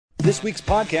This week's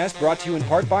podcast brought to you in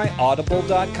part by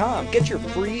Audible.com. Get your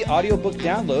free audiobook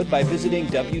download by visiting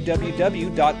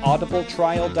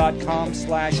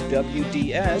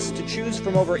www.audibletrial.com/WDS to choose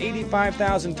from over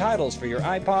 85,000 titles for your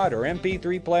iPod or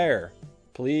MP3 player.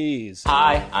 Please.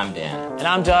 Hi, I'm Dan. And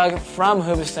I'm Doug from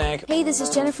Hoobastank. Hey, this is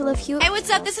Jennifer Love Hewitt. Hey, what's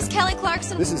up? This is Kelly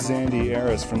Clarkson. This is Zandy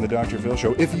Aris from The Dr. Phil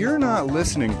Show. If you're not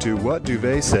listening to What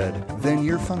Duvet Said, then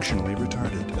you're functionally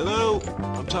retarded. Hello,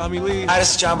 I'm Tommy Lee. Hi,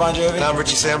 this is John Bon Jovi. And I'm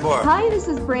Richie Sambora. Hi, this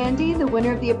is Brandy, the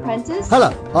winner of The Apprentice.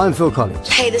 Hello, I'm Phil Collins.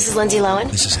 Hey, this is Lindsay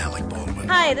Lohan. This is Alec Baldwin.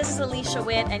 Hi, this is Alicia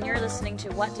Witt, and you're listening to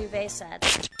What Duvet Said.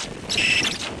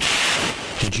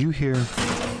 Did you hear?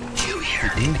 Did you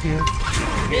hear? Did you hear?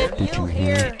 Did you hear? Did you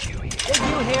hear? Did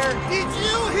you hear? Did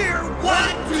you hear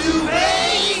What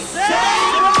Duvet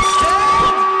Said?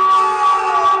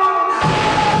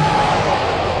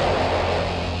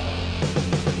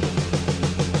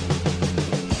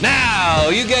 Now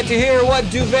you get to hear what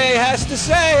Duvet has to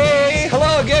say.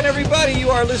 Hello again, everybody. You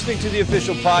are listening to the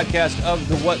official podcast of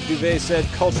the What Duvet Said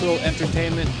Cultural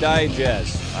Entertainment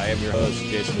Digest. I am your host,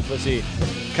 Jason Duplessis,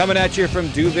 coming at you from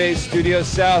Duvet Studio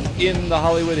South in the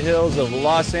Hollywood Hills of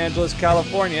Los Angeles,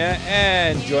 California.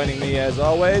 And joining me, as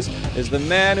always, is the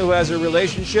man who has a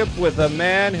relationship with a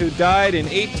man who died in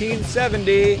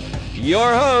 1870,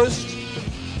 your host.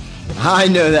 I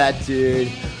know that, dude.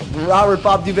 Robert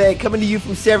Bob Duvet, coming to you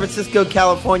from San Francisco,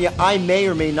 California. I may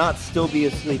or may not still be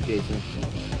asleep, Jason.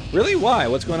 Really? Why?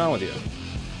 What's going on with you?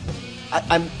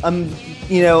 I'm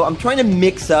trying to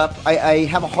mix up. I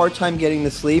have a hard time getting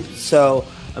to sleep, so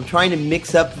I'm trying to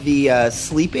mix up the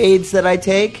sleep aids that I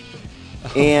take.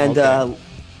 And, okay.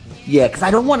 Because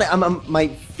I don't want to, my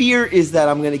fear is that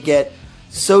I'm going to get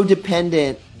so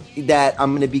dependent that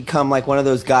I'm going to become like one of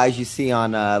those guys you see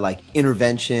on like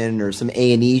Intervention or some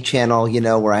A&E channel,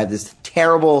 where I have this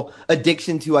terrible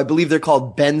addiction to, I believe they're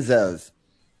called benzos.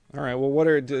 All right. Well, what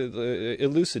are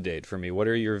elucidate for me? What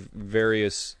are your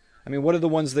various? I mean, what are the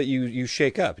ones that you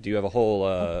shake up? Do you have a whole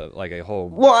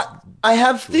Well, I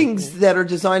have things that are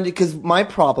designed because my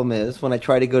problem is when I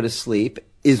try to go to sleep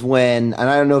is when, and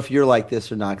I don't know if you're like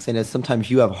this or not, because I know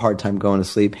sometimes you have a hard time going to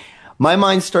sleep. My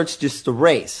mind starts just to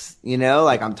race,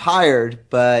 like I'm tired,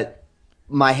 but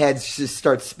my head just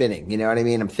starts spinning, you know what I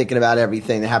mean? I'm thinking about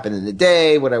everything that happened in the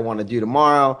day, what I want to do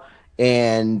tomorrow,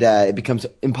 and it becomes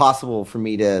impossible for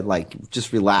me to like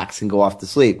just relax and go off to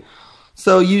sleep.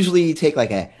 So usually you take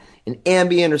like an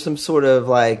Ambien or some sort of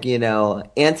like,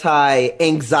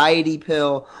 anti-anxiety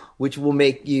pill, which will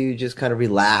make you just kind of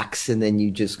relax and then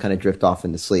you just kind of drift off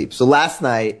into sleep. So last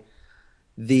night,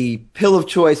 the pill of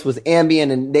choice was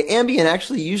Ambien, and the Ambien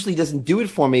actually usually doesn't do it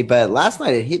for me, but last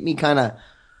night it hit me kind of,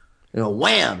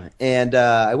 wham! And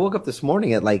I woke up this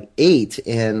morning at like 8,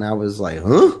 and I was like,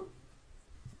 huh?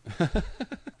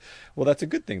 Well, that's a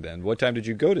good thing then. What time did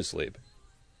you go to sleep?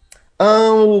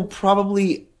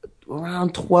 Probably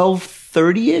around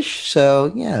 12:30ish.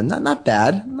 So yeah, not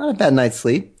bad. Not a bad night's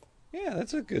sleep. Yeah,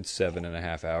 that's a good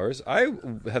 7.5 hours. I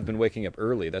have been waking up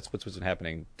early. That's what's been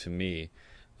happening to me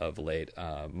of late.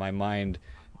 My mind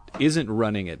isn't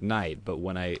running at night, but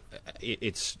when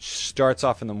it starts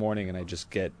off in the morning and I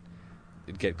just get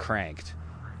cranked.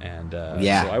 And So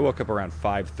I woke up around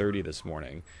 5:30 this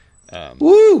morning.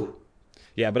 Woo!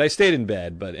 Yeah, but I stayed in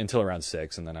bed but until around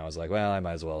 6, and then I was like, well, I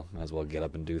might as well get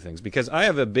up and do things because I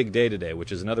have a big day today,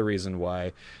 which is another reason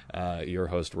why your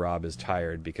host Rob is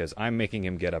tired, because I'm making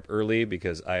him get up early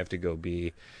because I have to go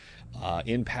be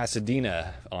in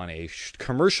Pasadena on a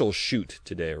commercial shoot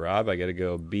today, Rob. I got to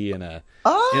go be in a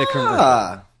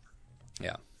commercial.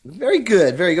 Yeah. Very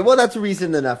good, very good. Well, that's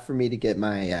reason enough for me to get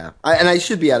my and I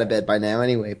should be out of bed by now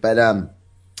anyway. But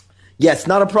yes,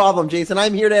 not a problem, Jason.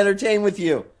 I'm here to entertain with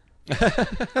you.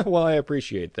 Well, I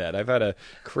appreciate that. I've had a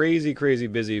crazy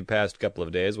busy past couple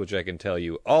of days, which I can tell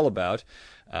you all about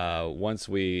once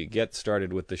we get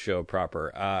started with the show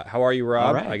proper. How are you,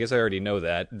 Rob? Right. I guess I already know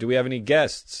that. Do we have any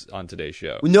guests on today's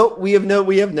show? No, we have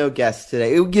no guests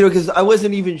today. Because I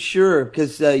wasn't even sure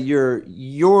because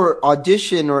your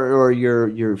audition or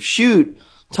your shoot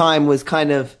time was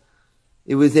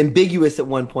it was ambiguous at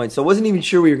one point, so I wasn't even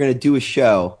sure we were going to do a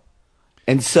show.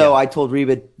 And so I told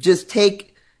Reba, take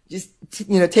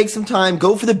some time,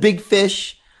 go for the big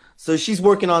fish. So she's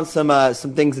working on some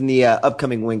things in the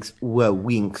upcoming winks.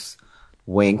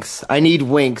 I need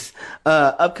winks.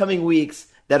 Upcoming weeks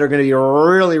that are going to be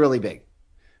really, really big.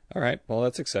 All right. Well,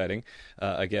 that's exciting.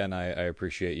 Again, I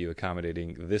appreciate you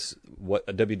accommodating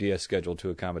a WDS schedule to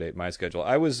accommodate my schedule.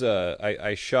 I was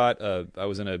I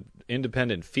was in an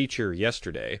independent feature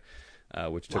yesterday,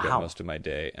 which took up most of my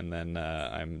day, and then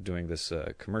I'm doing this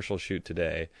commercial shoot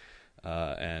today.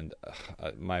 And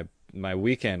my my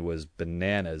weekend was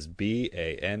bananas.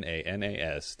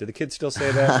 Bananas. Do the kids still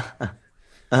say that?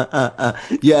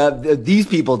 Yeah, these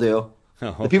people do. Oh,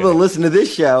 okay. The people that listen to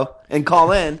this show and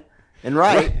call in and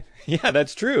write. Right. Yeah,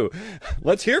 that's true.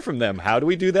 Let's hear from them. How do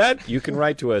we do that? You can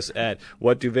write to us at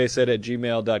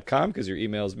whatduvetsaid@gmail.com because your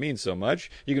emails mean so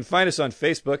much. You can find us on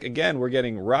Facebook. Again, we're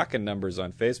getting rockin' numbers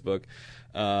on Facebook.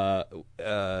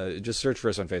 Just search for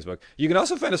us on Facebook. You can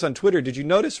also find us on Twitter. Did you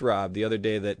notice, Rob, the other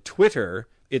day that Twitter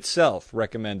itself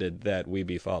recommended that we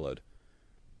be followed?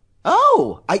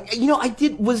 Oh, I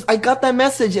got that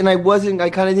message and I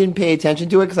kind of didn't pay attention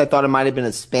to it because I thought it might have been a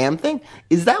spam thing.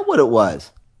 Is that what it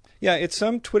was? Yeah, it's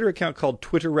some Twitter account called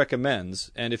Twitter Recommends,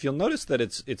 and if you'll notice that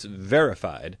it's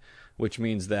verified, which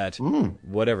means that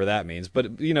whatever that means.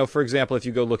 But for example, if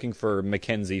you go looking for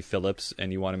Mackenzie Phillips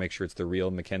and you want to make sure it's the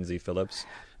real Mackenzie Phillips.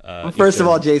 First of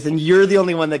all, Jason, you're the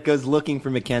only one that goes looking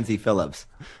for Mackenzie Phillips.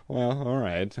 Well, all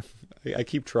right, I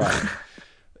keep trying.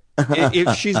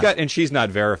 If she's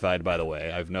not verified, by the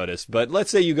way, I've noticed. But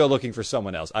let's say you go looking for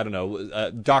someone else. I don't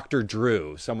know, Dr.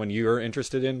 Drew, someone you're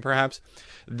interested in, perhaps.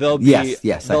 They'll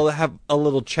have a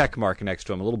little check mark next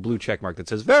to them, a little blue check mark that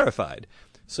says verified.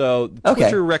 So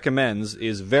Twitter Recommends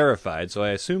is verified. So I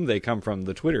assume they come from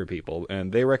the Twitter people,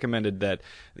 and they recommended that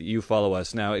you follow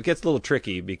us. Now it gets a little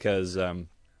tricky because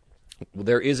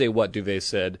there is a What Duvet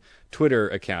Said Twitter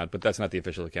account, but that's not the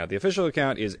official account. The official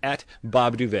account is at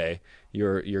Bob Duvet,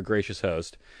 your gracious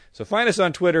host. So find us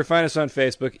on Twitter, find us on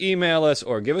Facebook, email us,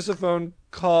 or give us a phone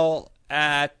call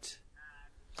at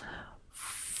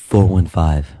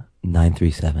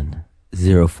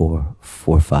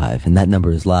 415-937-0445. And that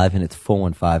number is live, and it's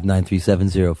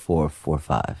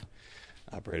 415-937-0445.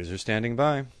 Operators are standing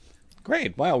by.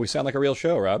 Great. Wow, we sound like a real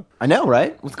show, Rob. I know,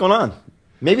 right? What's going on?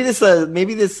 Maybe this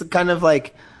kind of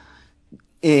like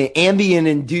ambient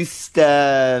induced,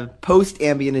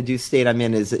 post-ambient induced state I'm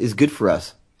in is good for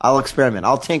us. I'll experiment.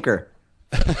 I'll tinker.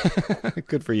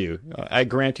 Good for you. I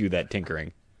grant you that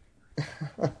tinkering.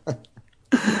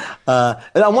 And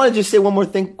I want to just say one more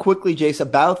thing quickly, Jace,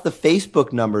 about the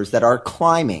Facebook numbers that are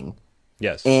climbing.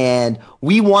 Yes. And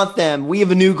we want them. We have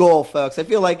a new goal, folks. I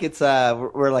feel like it's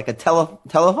we're like a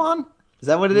telethon. Is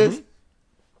that what it is?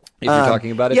 If you're talking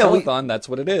about a telethon, that's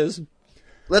what it is.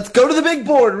 Let's go to the big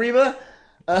board, Reba.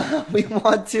 We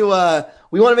want to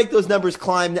make those numbers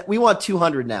climb. We want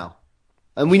 200 now,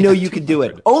 and we know you could do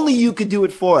it. Only you could do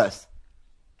it for us.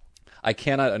 I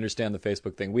cannot understand the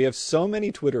Facebook thing. We have so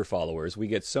many Twitter followers. We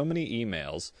get so many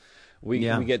emails. We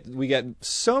get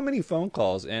so many phone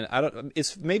calls, and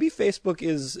maybe Facebook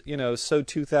is so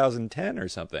 2010 or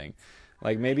something.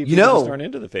 Like maybe people just aren't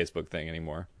into the Facebook thing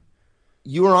anymore.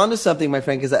 You were onto something, my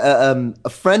friend, because a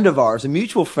friend of ours, a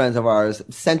mutual friend of ours,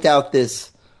 sent out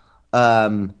this.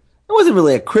 It wasn't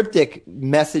really a cryptic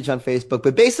message on Facebook,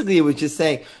 but basically it was just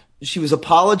saying she was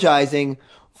apologizing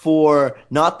for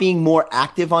not being more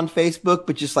active on Facebook,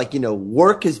 but just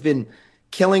work has been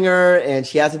killing her and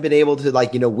she hasn't been able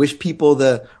to wish people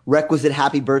the requisite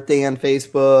happy birthday on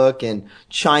Facebook and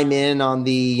chime in on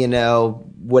the,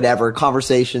 whatever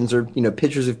conversations or,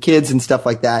 pictures of kids and stuff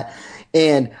like that.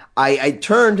 And I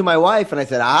turned to my wife and I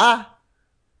said,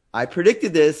 I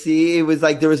predicted this. See, it was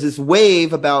like there was this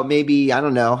wave about maybe, I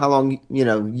don't know how long,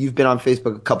 you've been on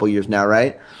Facebook a couple years now,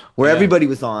 right? Where everybody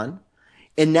was on.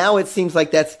 And now it seems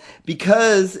like that's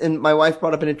because, and my wife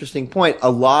brought up an interesting point,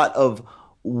 a lot of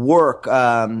work,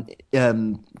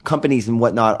 companies and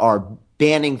whatnot are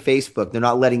banning Facebook. They're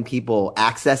not letting people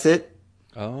access it.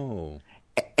 Oh.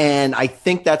 And I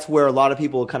think that's where a lot of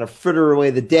people kind of fritter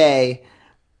away the day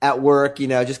at work,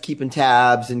 just keeping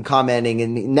tabs and commenting.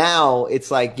 And now it's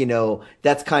like,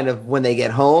 that's kind of when they get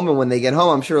home. And when they get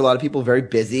home, I'm sure a lot of people are very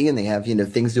busy and they have,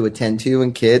 things to attend to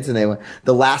and kids. And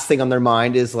the last thing on their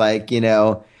mind is like,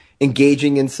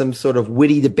 engaging in some sort of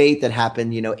witty debate that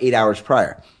happened, 8 hours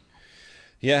prior.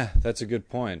 Yeah, that's a good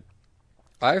point.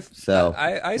 I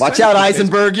watch out,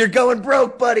 Eisenberg. You're going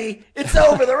broke, buddy. It's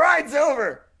over. The ride's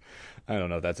over. I don't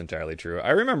know if that's entirely true. I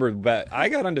remember I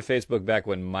got onto Facebook back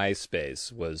when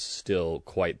MySpace was still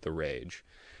quite the rage.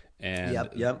 And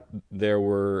there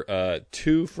were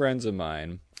two friends of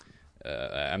mine.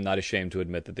 I'm not ashamed to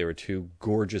admit that they were two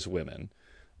gorgeous women.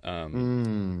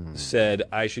 Said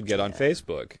I should get on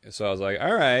Facebook. So I was like,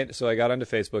 all right. So I got onto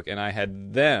Facebook and I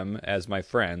had them as my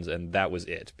friends, and that was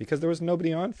it because there was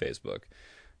nobody on Facebook.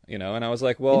 And I was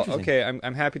like, well, okay,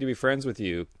 I'm happy to be friends with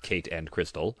you, Kate and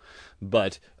Crystal,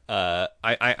 but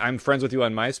I'm friends with you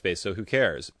on MySpace, so who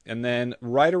cares? And then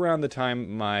right around the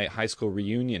time my high school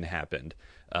reunion happened,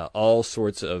 all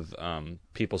sorts of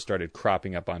people started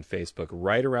cropping up on Facebook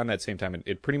right around that same time.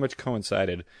 It pretty much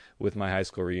coincided with my high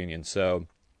school reunion. So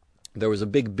there was a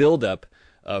big buildup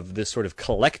of this sort of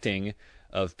collecting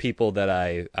of people that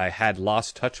I had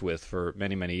lost touch with for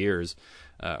many, many years,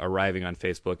 arriving on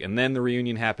Facebook. And then the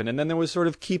reunion happened. And then there was sort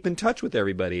of keep in touch with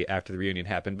everybody after the reunion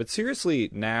happened. But seriously,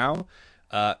 now,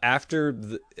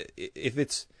 if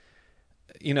it's,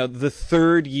 the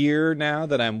third year now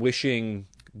that I'm wishing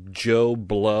Joe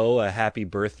Blow a happy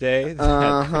birthday.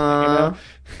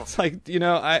 It's like,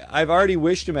 I've already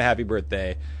wished him a happy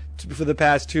birthday for the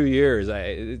past 2 years.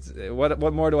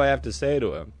 What more do I have to say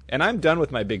to him? And I'm done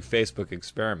with my big Facebook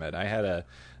experiment. I had a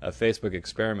Facebook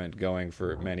experiment going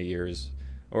for many years,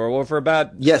 or for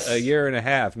about a year and a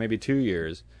half, maybe 2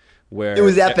 years, where it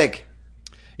was epic.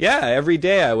 Yeah, every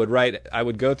day I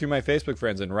would go through my Facebook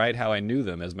friends and write how I knew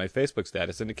them as my Facebook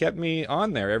status, and it kept me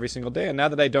on there every single day. And now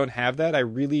that I don't have that, I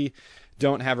really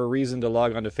don't have a reason to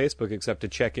log onto Facebook except to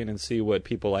check in and see what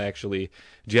people I actually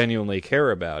genuinely care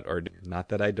about. Or not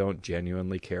that I don't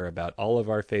genuinely care about all of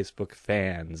our Facebook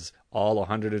fans, all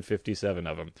 157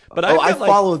 of them. But I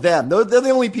follow them. They're the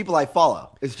only people I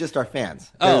follow. It's just our fans.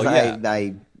 Oh,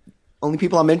 yeah. Only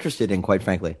people I'm interested in, quite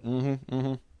frankly. Mm-hmm,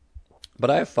 mm-hmm. But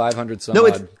I have 500 some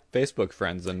odd Facebook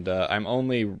friends, and I'm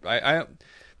only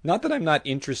not that I'm not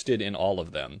interested in all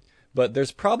of them, but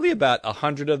there's probably about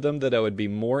 100 of them that I would be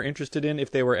more interested in if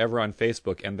they were ever on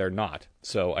Facebook, and they're not.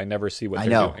 So I never see what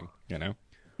they're doing.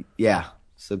 Yeah.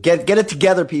 So get it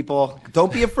together, people.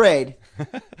 Don't be afraid.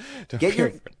 Get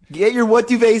your What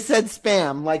Duvet Said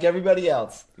spam like everybody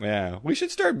else. Yeah, we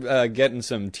should start getting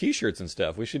some T-shirts and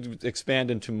stuff. We should expand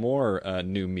into more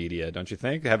new media, don't you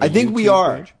think? I think we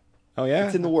are. Page? Oh yeah,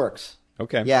 it's in the works.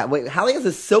 Okay. Yeah. Wait, Hallie has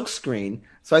a silk screen,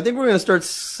 so I think we're going to start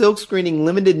silk screening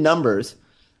limited numbers,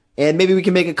 and maybe we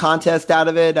can make a contest out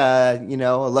of it. A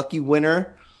lucky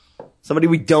winner, somebody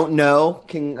we don't know,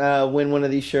 can win one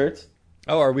of these shirts.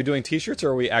 Oh, are we doing T-shirts,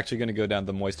 or are we actually going to go down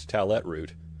the moist towelette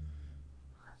route?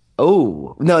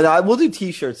 Oh no, we'll do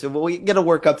T-shirts. So we got to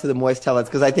work up to the moist towelettes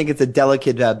because I think it's a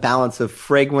delicate balance of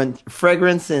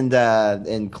fragrance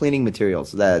and cleaning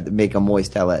materials that make a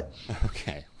moist towelette.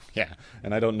 Okay. Yeah,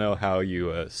 and I don't know how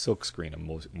you silk screen a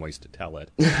moist towelette.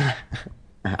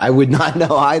 I would not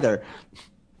know either.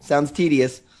 Sounds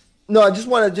tedious. No, I just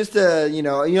want to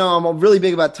I'm really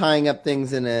big about tying up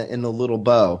things in a little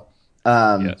bow.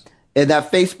 Yes. And that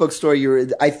Facebook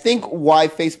story, I think why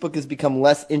Facebook has become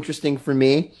less interesting for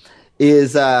me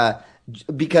is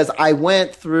because I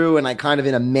went through and I kind of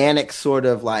in a manic sort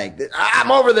of like,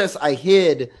 I'm over this. I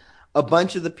hid a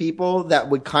bunch of the people that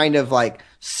would kind of like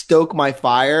stoke my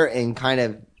fire and kind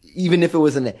of, even if it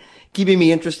was keeping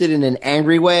me interested in an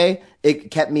angry way,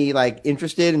 it kept me like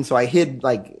interested. And so I hid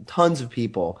like tons of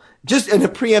people just in a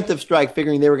preemptive strike,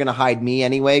 figuring they were going to hide me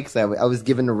anyway, because I was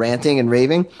given to ranting and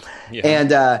raving. Yeah.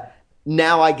 And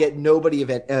now I get nobody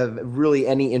of really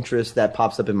any interest that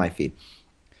pops up in my feed.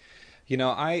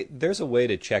 There's a way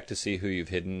to check to see who you've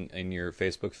hidden in your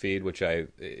Facebook feed, which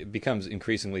it becomes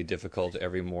increasingly difficult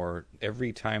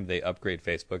every time they upgrade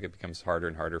Facebook. It becomes harder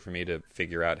and harder for me to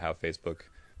figure out how Facebook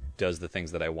does the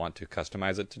things that I want to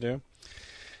customize it to do.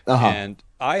 Uh-huh. And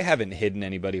I haven't hidden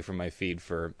anybody from my feed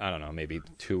for, I don't know, maybe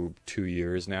two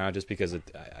years now, just because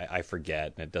I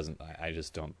forget and I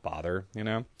just don't bother,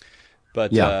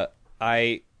 But yeah.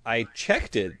 I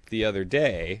checked it the other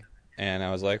day. And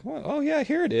I was like, well, oh, yeah,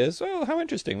 here it is. Oh, how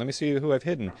interesting. Let me see who I've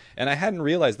hidden. And I hadn't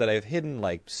realized that I've hidden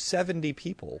like 70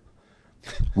 people.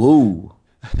 Whoa.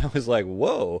 I was like,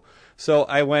 whoa. So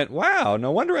I went, wow, no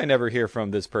wonder I never hear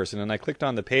from this person. And I clicked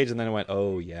on the page and then I went,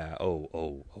 oh, yeah,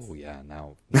 oh, yeah,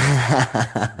 now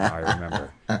I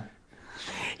remember.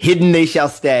 Hidden they shall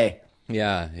stay.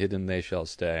 Yeah, hidden they shall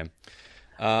stay.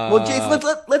 Well, Jason,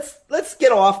 let's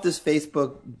get off this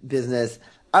Facebook business.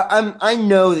 I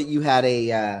know that you had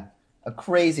a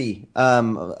crazy,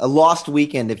 a lost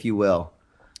weekend, if you will.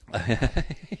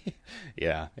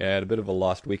 Yeah, I had a bit of a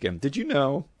lost weekend. Did you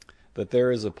know that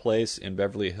there is a place in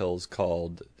Beverly Hills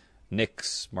called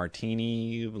Nick's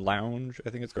Martini Lounge? I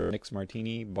think it's called Nick's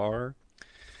Martini Bar.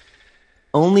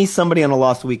 Only somebody on a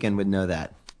lost weekend would know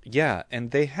that. Yeah,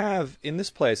 and they have in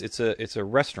this place. It's a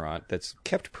restaurant that's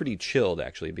kept pretty chilled,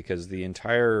 actually, because the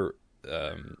entire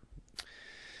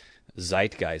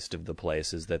zeitgeist of the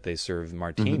place is that they serve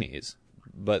martinis.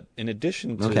 Mm-hmm. But in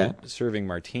addition to serving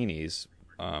martinis,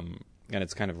 and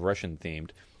it's kind of Russian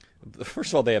themed, first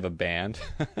of all, they have a band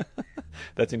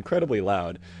that's incredibly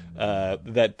loud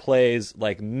that plays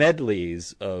like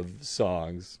medleys of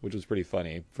songs, which was pretty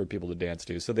funny for people to dance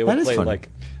to. So they would play like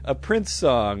a Prince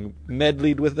song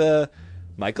medleyed with a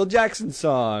Michael Jackson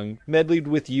song medleyed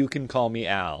with You Can Call Me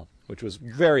Al, which was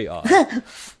very odd.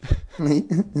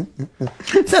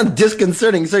 It sounds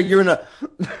disconcerting. So you're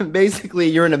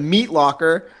in a meat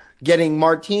locker getting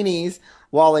martinis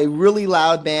while a really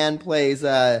loud band plays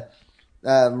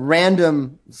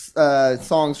random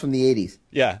songs from the 80s.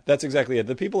 Yeah, that's exactly it.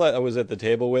 The people I was at the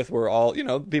table with were all,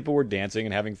 people were dancing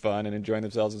and having fun and enjoying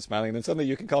themselves and smiling. And then suddenly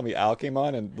You Can Call Me Al came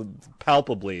on, and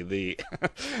palpably the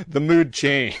the mood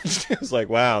changed. It was like,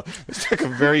 wow, this took a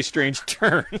very strange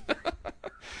turn.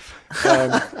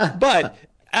 But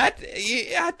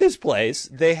at this place,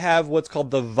 they have what's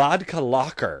called the vodka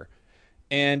locker.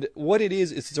 And what it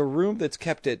is it's a room that's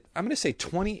kept at, I'm going to say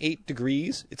 28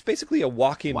 degrees. It's basically a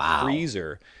walk-in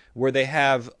freezer where they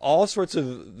have all sorts of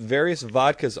various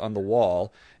vodkas on the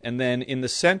wall. And then in the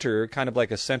center, kind of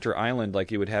like a center island like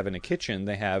you would have in a kitchen,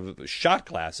 they have shot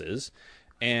glasses.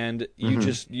 And you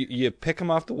you pick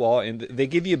them off the wall, and they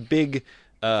give you big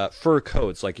fur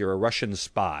coats like you're a Russian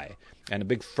spy, and a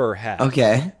big fur hat.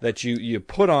 Okay. That you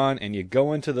put on, and you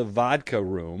go into the vodka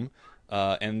room.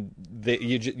 And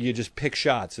you just pick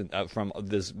shots from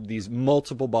these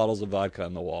multiple bottles of vodka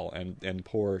on the wall and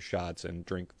pour shots and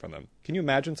drink from them. Can you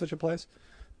imagine such a place?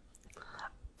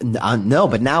 No,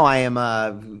 but now I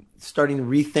am starting to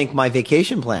rethink my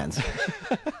vacation plans.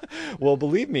 Well,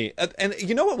 believe me. And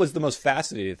you know what was the most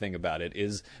fascinating thing about it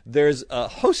is there's a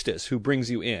hostess who brings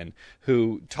you in,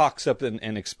 who talks up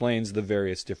and explains the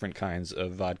various different kinds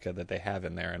of vodka that they have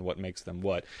in there and what makes them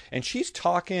what. And she's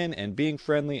talking and being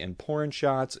friendly and pouring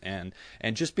shots and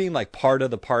just being like part of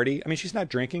the party. I mean, she's not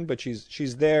drinking, but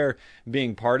she's there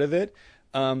being part of it.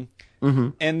 And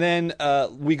then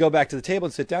we go back to the table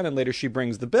and sit down, and later she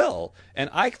brings the bill. And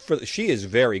she is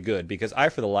very good, because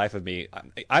for the life of me,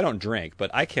 I don't drink,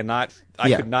 but I could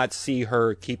not see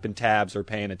her keeping tabs or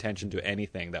paying attention to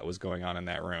anything that was going on in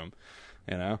that room.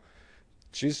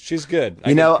 She's good.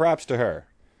 I give props to her.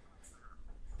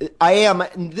 I am.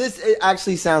 This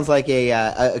actually sounds like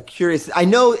a curious. I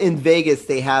know in Vegas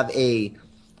they have a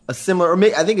similar, or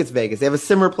maybe, I think it's Vegas. They have a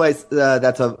similar place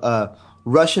that's a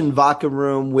Russian vodka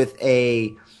room with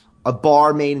a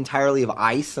bar made entirely of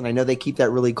ice, and I know they keep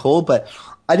that really cold, but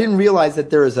I didn't realize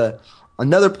that there is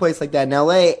another place like that in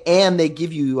LA, and they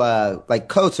give you like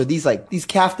coats, or these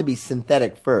have to be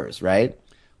synthetic furs, right?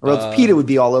 Or else PETA would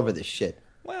be all over this shit.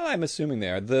 Well, I'm assuming they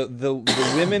are.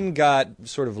 The women got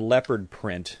sort of leopard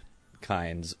print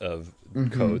kinds of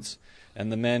coats,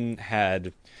 and the men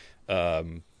had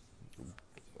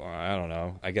I don't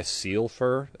know, I guess seal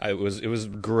fur. It was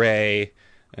gray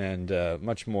and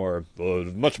much more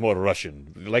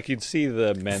Russian, like you'd see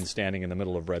the men standing in the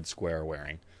middle of Red Square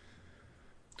wearing.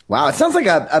 Wow, it sounds like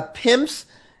a pimps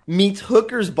meets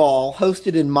hookers ball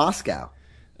hosted in Moscow.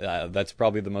 That's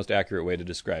probably the most accurate way to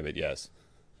describe it, yes.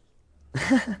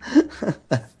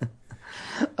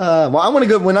 Well, I want to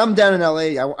go when I'm down in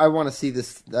LA. I want to see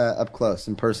this up close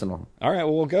and personal. All right,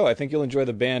 well, we'll go. I think you'll enjoy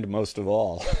the band most of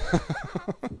all.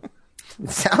 It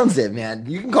sounds it, man.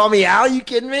 You Can Call Me Al. You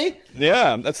kidding me?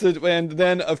 Yeah, and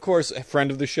then of course a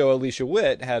friend of the show, Alicia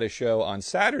Witt, had a show on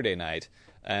Saturday night,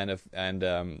 and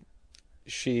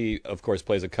she of course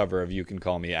plays a cover of You Can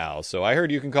Call Me Al. So I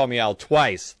heard You Can Call Me Al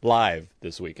twice live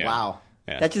this weekend. Wow.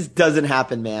 Yeah. That just doesn't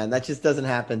happen, man. That just doesn't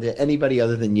happen to anybody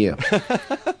other than you.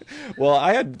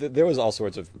 Well, there was all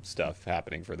sorts of stuff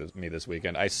happening for me this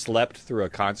weekend. I slept through a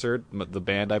concert. The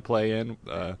band I play in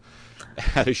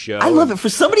had a show. I love it. For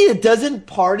somebody that doesn't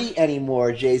party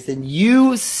anymore, Jason,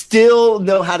 you still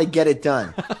know how to get it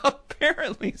done.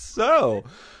 Apparently so.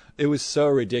 It was so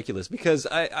ridiculous because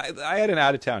I had an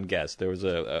out-of-town guest. There was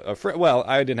a friend. Well,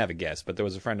 I didn't have a guest, but there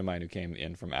was a friend of mine who came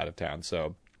in from out of town.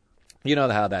 So you know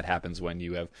how that happens when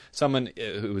you have someone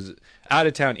who's out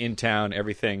of town, in town.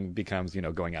 Everything becomes,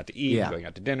 going out to eat, and going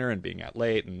out to dinner, and being out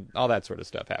late, and all that sort of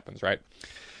stuff happens, right?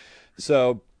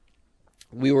 So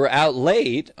we were out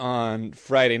late on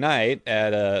Friday night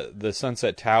at the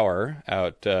Sunset Tower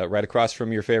out right across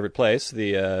from your favorite place,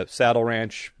 the Saddle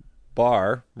Ranch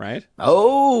Bar, right?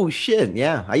 Oh, shit.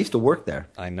 Yeah. I used to work there.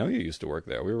 I know you used to work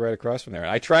there. We were right across from there.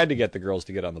 I tried to get the girls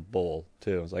to get on the bull,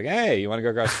 too. I was like, hey, you want to go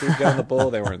across the street, get on the bull?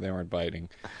 They weren't biting.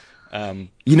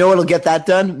 You know what'll get that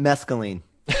done? Mescaline.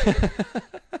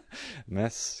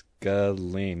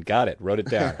 Mescaline. Got it. Wrote it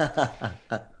down.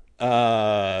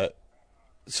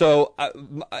 So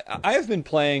I have been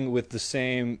playing with the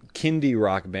same Kindie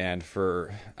rock band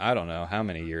for, I don't know how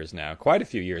many years now. Quite a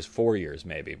few years. 4 years,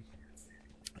 maybe.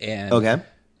 And okay.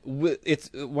 It's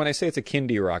when I say it's a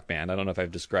Kindie rock band, I don't know if I've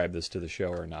described this to the show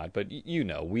or not, but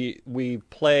we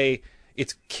play,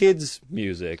 it's kids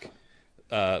music,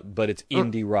 but it's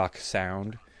indie rock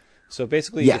sound. So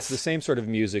basically, It's the same sort of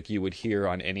music you would hear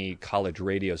on any college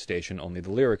radio station, only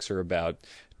the lyrics are about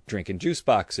drinking juice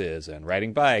boxes and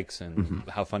riding bikes and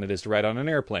how fun it is to ride on an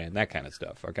airplane, that kind of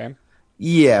stuff, okay?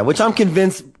 Yeah, which I'm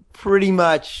convinced pretty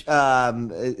much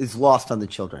is lost on the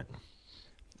children.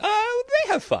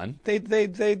 they have fun.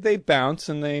 They bounce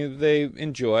and they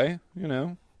enjoy. You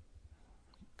know.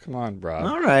 Come on, Rob.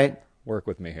 All right. Work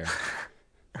with me here.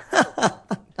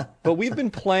 But we've been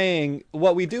playing.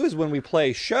 What we do is when we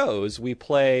play shows, we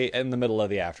play in the middle of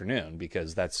the afternoon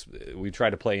because we try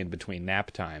to play in between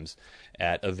nap times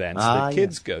at events that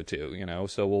kids go to. You know,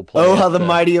 so we'll play. Oh, how the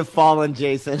mighty have fallen,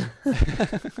 Jason.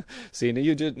 See,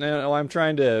 you did. No, I'm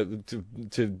trying to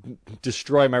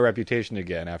destroy my reputation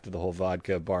again after the whole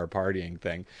vodka bar partying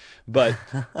thing, but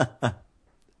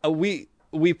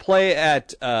we play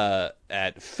at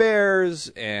fairs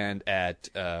and at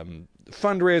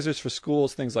fundraisers for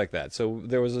schools, things like that. So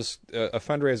there was a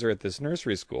fundraiser at this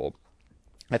nursery school.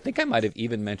 I think I might have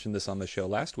even mentioned this on the show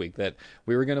last week that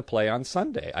we were going to play on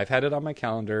Sunday. I've had it on my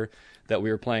calendar that we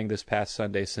were playing this past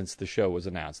Sunday since the show was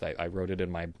announced. I wrote it in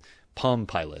my Palm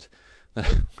Pilot.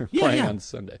 We're playing on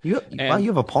Sunday. You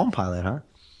have a Palm Pilot, huh?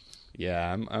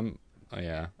 Yeah,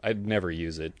 yeah. I'd never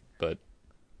use it, but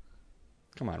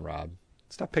come on, Rob.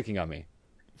 Stop picking on me.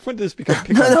 When did this become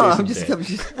pick on I'm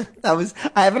just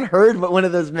I haven't heard one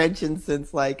of those mentioned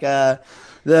since like the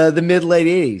mid late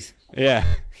 80s. Yeah,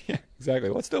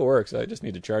 exactly. Well, it still works. I just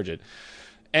need to charge it.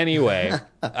 Anyway,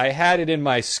 I had it in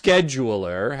my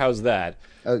scheduler. How's that?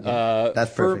 Okay.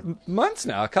 That's perfect. For months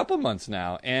now, a couple months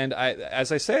now. And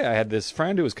as I say, I had this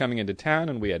friend who was coming into town,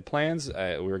 and we had plans.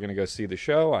 We were going to go see the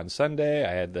show on Sunday.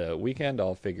 I had the weekend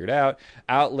all figured out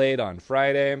late on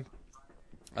Friday.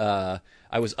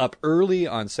 I was up early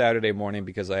on Saturday morning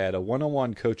because I had a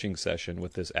one-on-one coaching session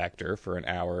with this actor for an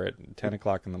hour at 10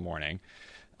 o'clock in the morning.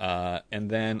 And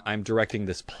then I'm directing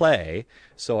this play,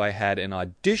 so I had an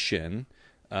audition.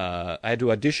 I had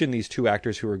to audition these two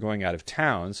actors who were going out of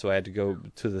town, so I had to go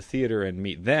to the theater and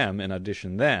meet them and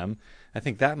audition them. I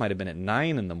think that might have been at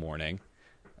 9 in the morning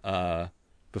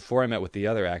before I met with the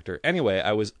other actor. Anyway,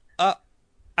 I was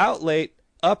out late,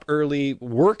 up early,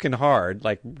 working hard.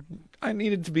 Like, I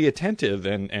needed to be attentive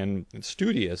and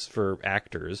studious for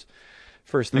actors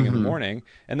first thing in the morning.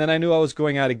 And then I knew I was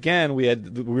going out again. We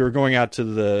were going out to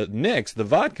the Nick's, the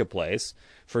vodka place,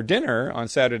 for dinner on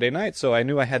Saturday night. So I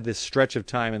knew I had this stretch of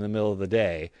time in the middle of the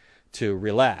day to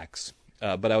relax.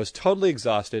 But I was totally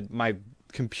exhausted. My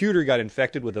computer got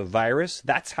infected with a virus.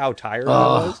 That's how tired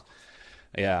I was.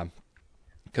 Yeah.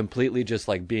 Completely just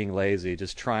like being lazy,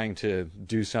 just trying to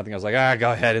do something. I was like,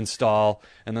 go ahead, install.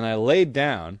 And then I laid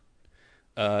down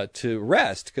to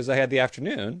rest because I had the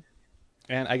afternoon,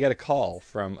 and I get a call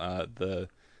from the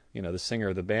singer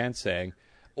of the band saying,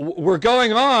 "We're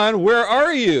going on. Where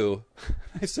are you?"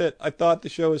 I said, "I thought the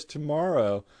show was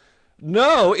tomorrow."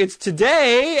 "No, it's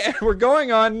today, and we're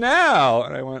going on now."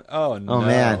 And I went, "Oh no,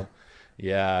 man,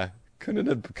 yeah." Couldn't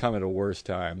have come at a worse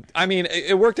time. I mean,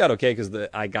 it worked out okay because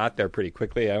I got there pretty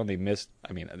quickly. I only missed.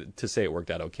 I mean, to say it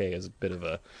worked out okay is a bit of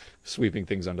a sweeping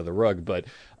things under the rug. But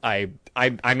I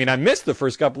missed the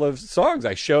first couple of songs.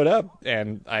 I showed up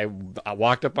and I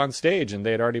walked up on stage and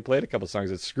they had already played a couple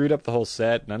songs. It screwed up the whole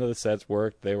set. None of the sets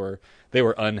worked. They were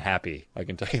unhappy. I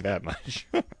can tell you that much.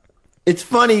 It's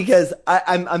funny because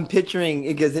I'm picturing,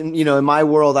 because in my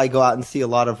world I go out and see a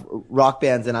lot of rock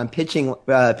bands, and I'm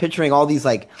picturing all these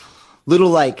like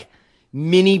little like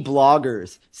mini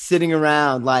bloggers sitting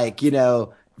around like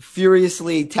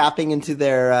furiously tapping into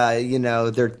their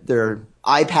their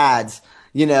iPads.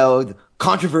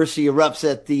 Controversy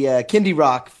erupts at the Kindy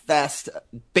Rock Fest.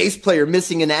 Bass player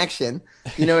missing in action.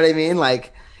 You know what I mean?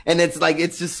 Like. And it's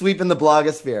just sweeping the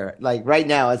blogosphere, like right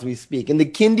now as we speak. In the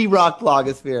Kindy Rock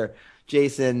blogosphere,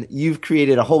 Jason, you've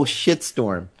created a whole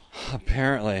shitstorm.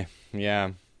 Apparently.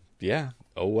 Yeah.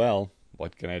 Oh well.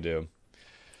 What can I do?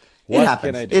 It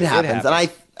happens. And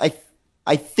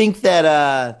I think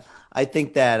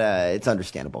that it's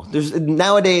understandable. There's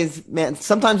nowadays, man,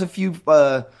 sometimes a few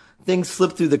things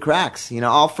slip through the cracks.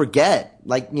 I'll forget.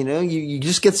 Like, you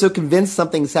just get so convinced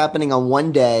something's happening on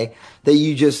one day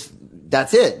that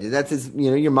that's it.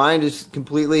 Your mind is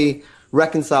completely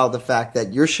reconciled the fact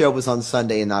that your show was on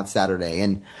Sunday and not Saturday,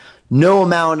 and no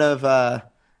amount of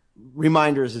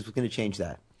reminders is going to change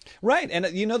that. Right, and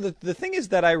the thing is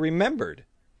that I remembered,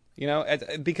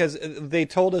 because they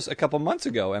told us a couple months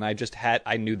ago, and I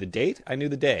knew the date, I knew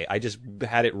the day, I just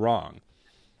had it wrong.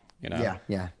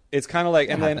 Yeah. It's kind of like,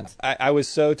 and then I was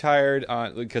so tired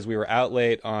because we were out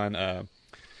late on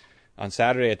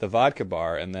Saturday at the vodka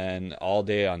bar, and then all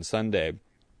day on Sunday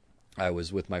I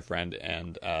was with my friend,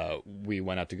 and we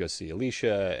went out to go see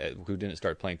Alicia, who didn't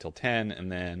start playing till 10,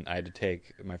 and then I had to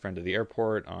take my friend to the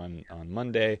airport on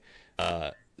Monday.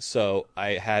 So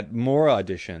I had more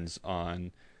auditions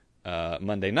on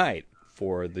Monday night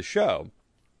for the show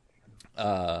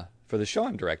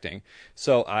I'm directing.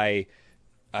 So I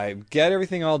I get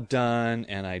everything all done,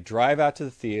 and I drive out to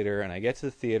the theater, and I get to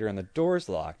the theater, and the door's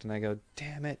locked, and I go,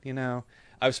 damn it,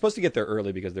 I was supposed to get there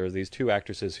early because there were these 2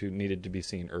 actresses who needed to be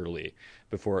seen early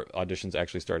before auditions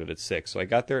actually started at 6. So I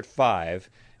got there at 5,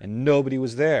 and nobody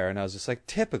was there, and I was just like,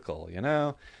 typical,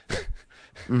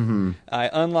 Mm-hmm. I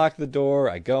unlock the door,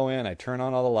 I go in, I turn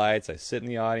on all the lights, I sit in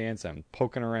the audience, I'm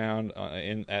poking around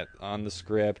on the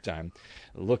script, I'm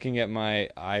looking at my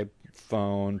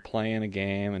iPhone, playing a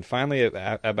game, and finally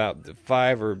about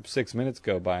 5 or 6 minutes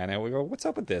go by, and I go, what's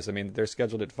up with this? I mean, they're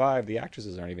scheduled at 5, the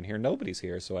actresses aren't even here, nobody's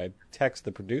here, so I text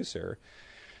the producer,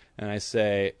 and I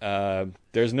say,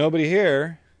 there's nobody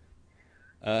here.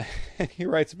 He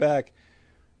writes back,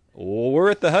 well,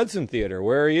 we're at the Hudson Theater,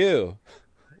 where are you?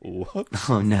 Whoops.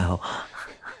 Oh, no.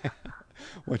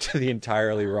 Went to the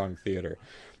entirely wrong theater.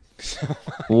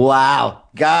 Wow.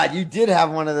 God, you did have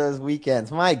one of those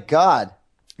weekends. My God.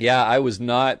 Yeah, I was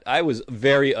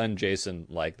very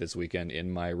un-Jason-like this weekend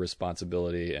in my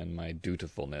responsibility and my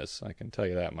dutifulness. I can tell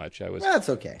you that much. I was That's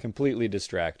okay. completely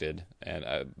distracted,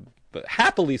 but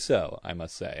happily so, I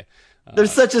must say.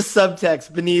 There's such a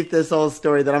subtext beneath this whole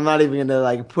story that I'm not even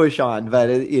going to push on, but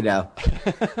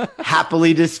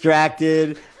happily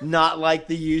distracted, not like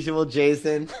the usual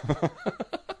Jason.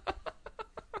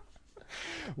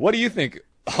 What do you think,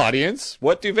 audience?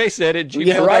 What Duvet said at gmail.com.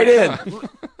 Yeah, right in.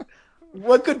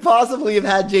 What could possibly have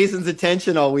had Jason's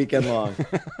attention all weekend long?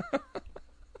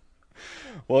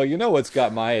 Well, you know what's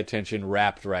got my attention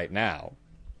wrapped right now?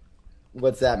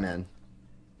 What's that, man?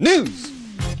 News!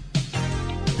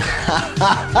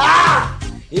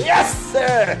 Yes,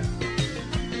 sir!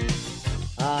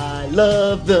 I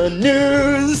love the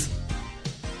news!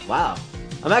 Wow.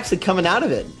 I'm actually coming out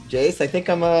of it, Jace. I think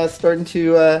I'm starting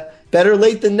to better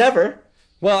late than never.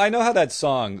 Well, I know how that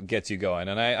song gets you going,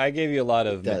 and I gave you a lot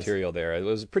of material there. It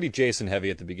was pretty Jason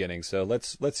heavy at the beginning, so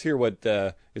let's hear what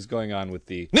is going on with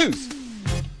the news.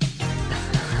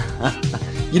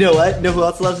 You know what? You know who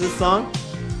else loves this song?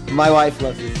 My wife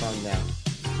loves this song now.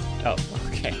 Oh,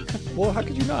 okay. Well, how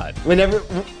could you not? Whenever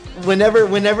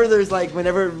there's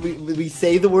whenever we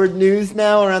say the word news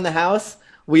now around the house,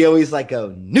 we always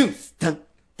go news. Dun,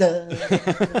 dun,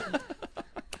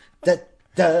 dun,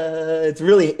 dun. It's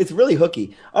really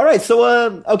hooky. All right,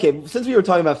 so okay, since we were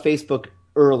talking about Facebook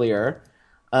earlier,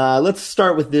 let's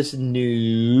start with this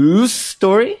news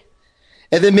story,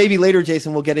 and then maybe later,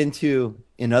 Jason, we'll get into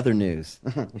in other news.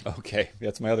 Okay,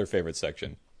 that's my other favorite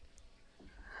section.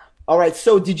 All right,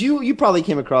 so you probably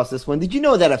came across this one. Did you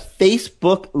know that a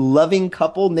Facebook-loving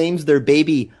couple names their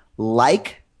baby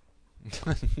Like?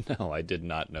 No, I did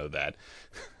not know that.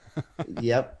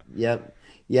 Yep.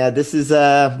 Yeah,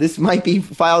 this might be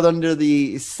filed under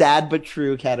the sad but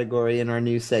true category in our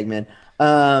news segment.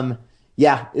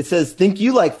 Yeah, it says, think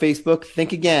you like Facebook?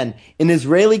 Think again. An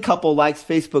Israeli couple likes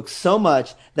Facebook so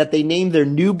much that they named their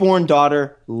newborn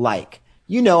daughter Like.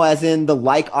 As in the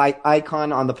like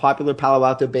icon on the popular Palo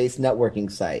Alto-based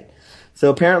networking site. So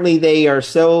apparently they are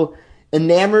so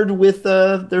enamored with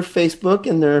their Facebook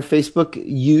and their Facebook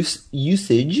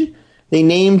usage, they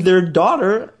named their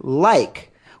daughter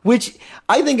Like, which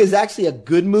I think is actually a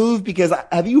good move because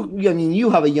you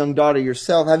have a young daughter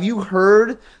yourself. Have you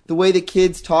heard the way the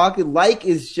kids talk? Like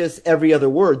is just every other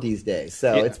word these days.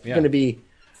 So it's going to be...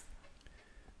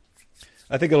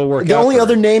 I think it'll work out. The only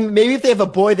other name, maybe if they have a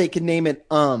boy, they can name it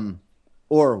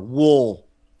or Wool.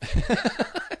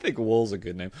 I think Wool's a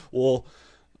good name. Wool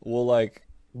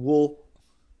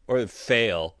or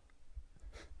Fail.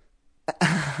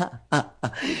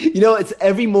 It's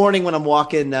every morning when I'm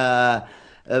walking my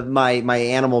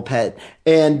animal pet,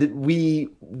 and we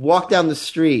walk down the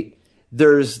street.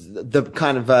 There's the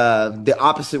kind of the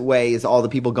opposite way is all the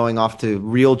people going off to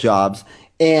real jobs,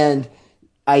 and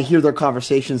I hear their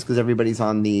conversations because everybody's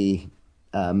on the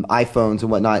iPhones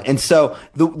and whatnot. And so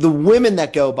the women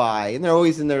that go by, and they're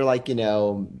always in their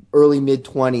early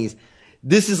mid-20s.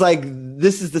 This is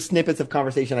the snippets of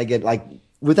conversation I get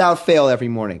without fail every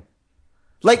morning.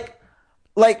 I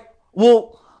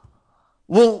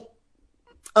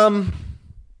want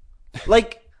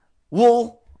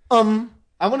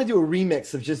to do a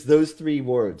remix of just those 3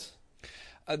 words.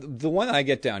 The one I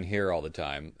get down here all the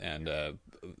time, and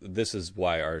this is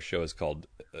why our show is called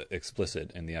Explicit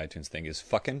in the iTunes thing, is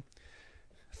fucking.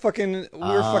 The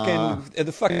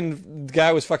fucking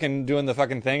guy was fucking doing the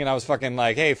fucking thing, and I was fucking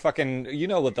like, hey, fucking, you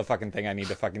know what the fucking thing I need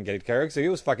to fucking get Carrick, so he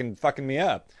was fucking me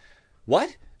up.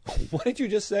 What? What did you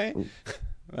just say?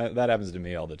 That happens to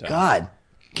me all the time. God.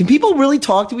 Can people really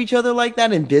talk to each other like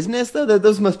that in business, though?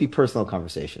 Those must be personal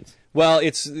conversations. Well,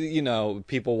 it's,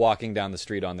 people walking down the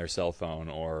street on their cell phone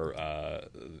or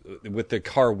with the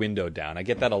car window down. I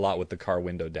get that a lot with the car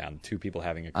window down, two people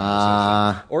having a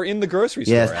conversation. Or in the grocery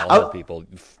store, yes. I'll hear people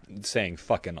saying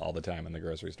fucking all the time in the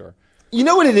grocery store. You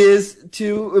know what it is,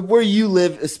 too, where you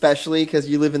live especially, because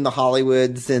you live in the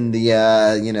Hollywoods and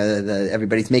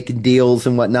everybody's making deals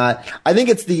and whatnot. I think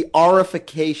it's the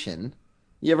Arification.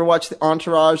 You ever watch the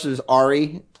Entourage? There's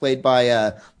Ari, played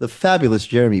by the fabulous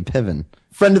Jeremy Piven,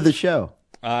 friend of the show.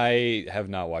 I have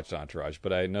not watched Entourage,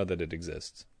 but I know that it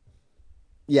exists.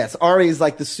 Yes, Ari is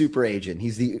like the super agent.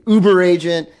 He's the Uber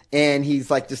agent, and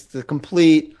he's like just the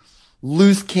complete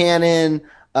loose cannon,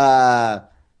 hollering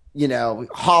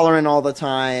all the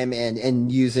time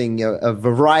and using a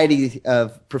variety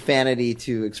of profanity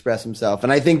to express himself.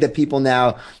 And I think that people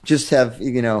now just have,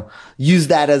 used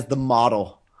that as the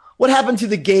model. What happened to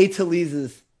the gay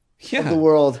Talises of the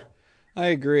world? I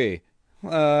agree.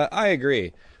 What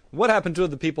happened to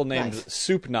the people named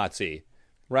Soup Nazi,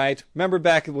 right? Remember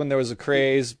back when there was a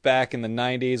craze back in the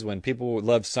 90s when people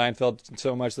loved Seinfeld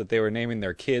so much that they were naming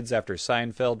their kids after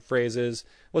Seinfeld phrases?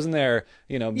 Wasn't there,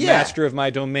 Master of My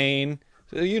Domain?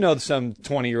 Some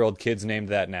 20-year-old kids named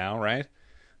that now, right?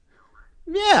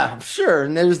 Yeah, sure.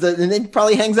 And and then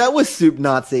probably hangs out with Soup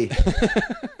Nazi.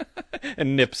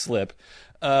 And Nip Slip.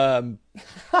 So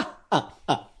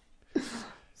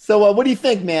what do you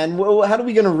think, man? How are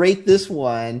we going to rate this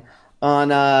one on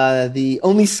the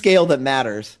only scale that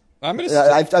matters?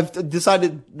 I've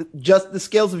decided just the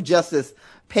scales of justice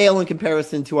pale in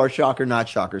comparison to our shocker not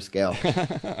shocker scale.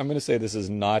 I'm going to say this is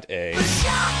not A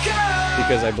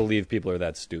because I believe people are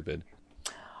that stupid.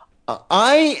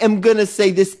 I am going to say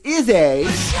this is A.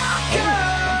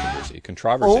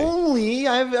 Controversy. Only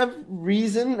I have a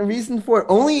reason for it.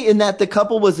 Only in that the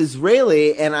couple was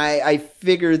Israeli, and I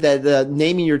figured that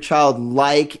naming your child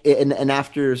and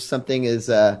after something is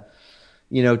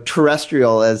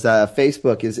terrestrial as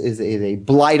Facebook is a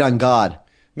blight on God.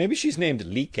 Maybe she's named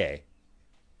Like.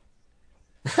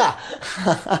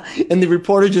 And the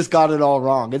reporter just got it all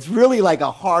wrong. It's really like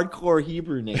a hardcore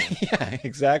Hebrew name. Yeah,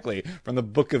 exactly. From the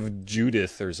Book of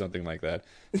Judith or something like that.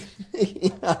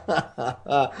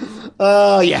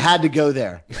 Oh, you had to go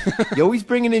there. You always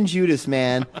bringing in Judas,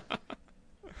 man.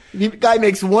 The guy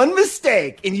makes one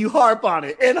mistake and you harp on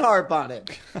it and harp on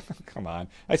it. Come on.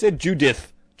 I said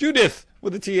Judith. Judith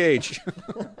with a TH.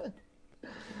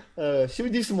 Should we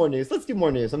do some more news? Let's do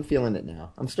more news. I'm feeling it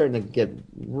now. I'm starting to get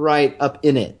right up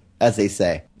in it, as they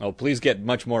say. Oh, please get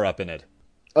much more up in it.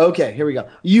 Okay, here we go.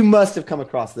 You must have come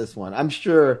across this one. I'm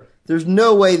sure there's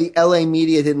no way the LA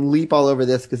media didn't leap all over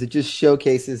this because it just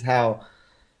showcases how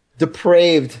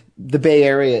depraved the Bay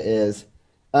Area is.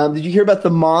 Did you hear about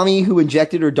the mommy who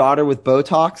injected her daughter with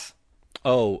Botox?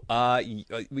 Oh,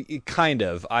 kind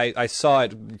of. I saw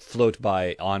it float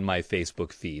by on my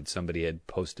Facebook feed. Somebody had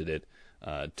posted it.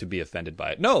 To be offended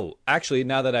by it. No, actually,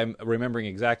 now that I'm remembering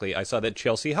exactly, I saw that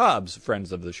Chelsea Hobbs,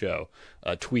 friends of the show,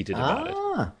 tweeted about it.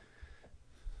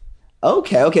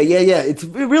 Okay, yeah. It's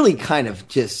really kind of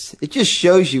just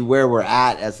shows you where we're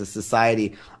at as a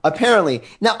society. Apparently,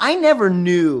 now I never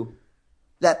knew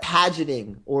that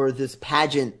pageanting or this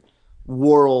pageant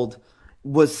world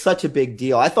was such a big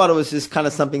deal. I thought it was just kind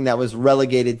of something that was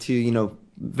relegated to,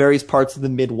 various parts of the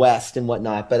Midwest and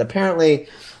whatnot. But apparently,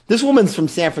 this woman's from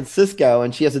San Francisco,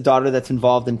 and she has a daughter that's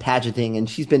involved in pageanting, and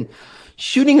she's been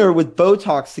shooting her with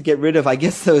Botox to get rid of, I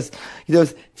guess, those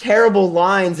terrible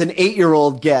lines an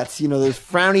 8-year-old gets, those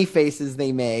frowny faces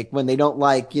they make when they don't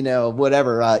like,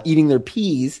 eating their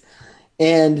peas.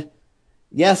 And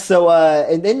yeah,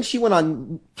 and then she went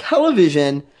on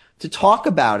television to talk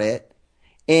about it.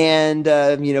 And,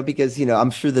 because,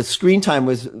 I'm sure the screen time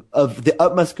was of the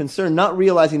utmost concern, not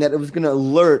realizing that it was going to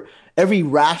alert every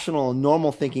rational,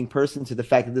 normal thinking person to the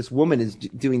fact that this woman is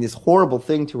doing this horrible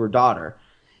thing to her daughter.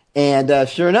 And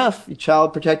sure enough,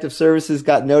 Child Protective Services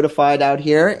got notified out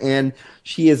here, and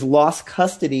she has lost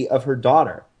custody of her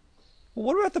daughter. Well,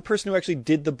 what about the person who actually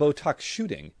did the Botox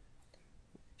shooting?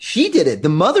 She did it. The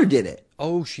mother did it.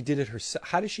 Oh, she did it herself.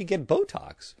 How did she get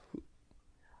Botox?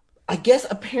 I guess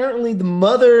apparently the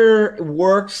mother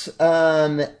works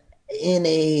in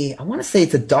I want to say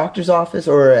it's a doctor's office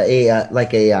or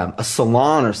a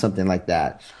salon or something like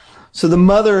that. So the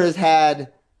mother has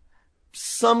had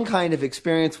some kind of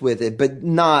experience with it, but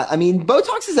not. I mean,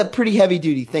 Botox is a pretty heavy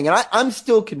duty thing, and I'm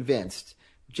still convinced,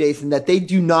 Jason, that they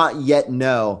do not yet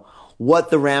know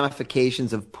what the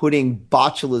ramifications of putting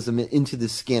botulism into the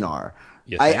skin are.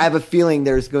 I have a feeling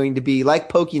there's going to be, like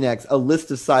Pokédex, a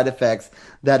list of side effects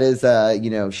that is,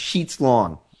 sheets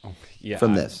long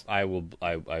from this. I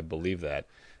believe that.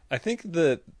 I think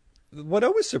what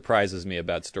always surprises me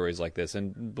about stories like this,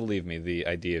 and believe me, the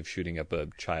idea of shooting up a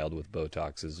child with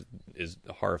Botox is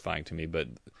horrifying to me, but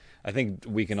I think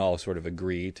we can all sort of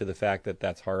agree to the fact that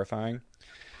that's horrifying.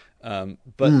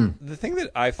 But the thing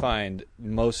that I find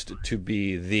most to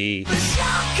be to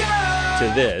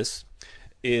this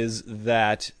is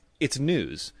that it's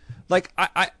news. Like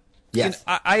Yes.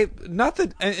 Not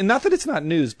that it's not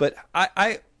news, but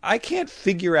I can't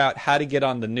figure out how to get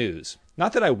on the news.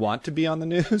 Not that I want to be on the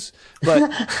news, but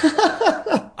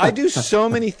I do so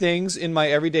many things in my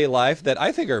everyday life that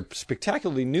I think are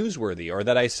spectacularly newsworthy, or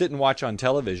that I sit and watch on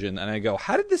television and I go,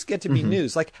 how did this get to be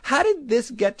news? Like, how did this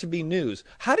get to be news?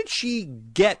 How did she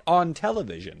get on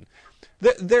television?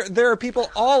 There are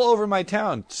people all over my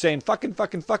town saying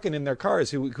fucking in their cars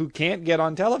who can't get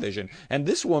on television. And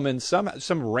this woman, some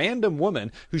random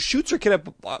woman who shoots her kid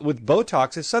up with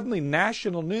Botox, is suddenly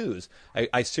national news.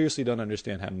 I seriously don't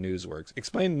understand how news works.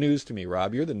 Explain news to me,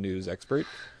 Rob. You're the news expert.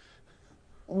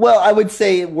 Well, I would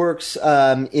say it works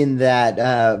in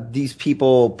that these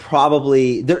people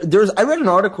probably I read an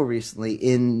article recently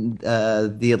in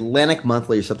the Atlantic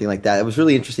Monthly or something like that. It was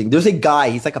really interesting. There's a guy.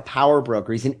 He's like a power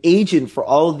broker. He's an agent for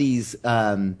all of these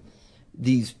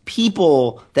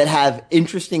people that have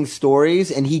interesting stories,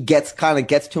 and he gets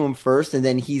to them first, and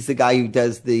then he's the guy who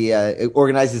does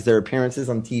organizes their appearances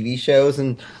on TV shows,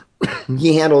 and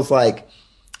he handles like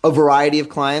a variety of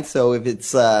clients. So if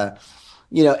it's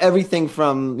everything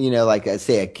from, like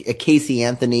say a Casey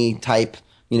Anthony type,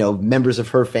 members of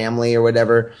her family or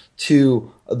whatever, to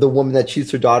the woman that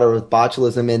shoots her daughter with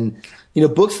botulism and,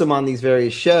 books them on these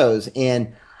various shows.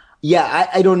 And yeah,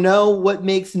 I don't know what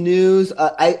makes news.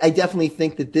 I definitely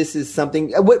think that this is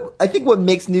something, what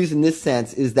makes news in this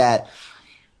sense is that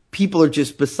people are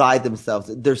just beside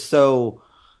themselves. They're so,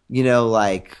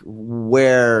 like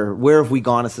where have we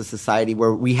gone as a society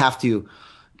where we have to,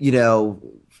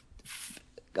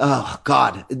 oh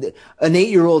God, an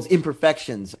 8-year-old's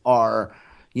imperfections are,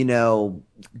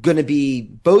 going to be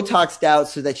Botoxed out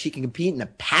so that she can compete in a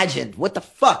pageant. What the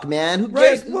fuck, man? Who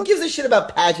gives a shit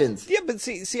about pageants? Yeah, but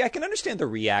see, I can understand the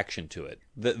reaction to it.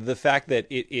 The fact that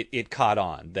it caught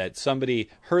on, that somebody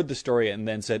heard the story and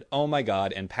then said, oh my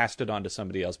God, and passed it on to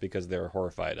somebody else because they're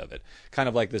horrified of it. Kind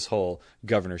of like this whole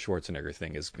Governor Schwarzenegger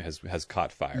thing has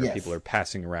caught fire. Yes. People are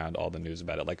passing around all the news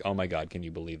about it, like, oh my God, can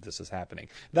you believe this is happening?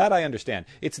 That I understand.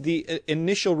 It's the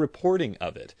initial reporting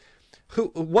of it.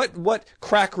 What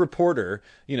crack reporter,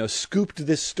 scooped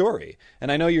this story? And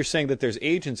I know you're saying that there's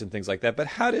agents and things like that, but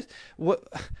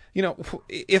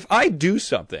if I do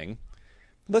something,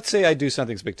 let's say I do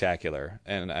something spectacular,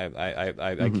 and I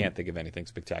can't think of anything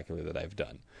spectacular that I've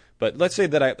done, but let's say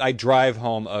that I drive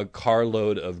home a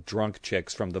carload of drunk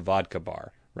chicks from the vodka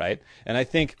bar, right? And I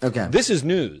think, This is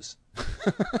news.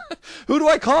 Who do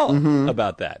I call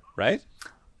about that, right?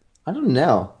 I don't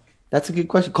know. That's a good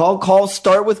question.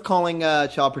 Start with calling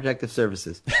Child Protective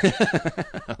Services.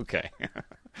 Okay.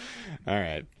 All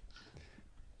right.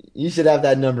 You should have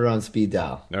that number on speed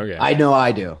dial. Okay. I know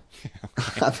I do.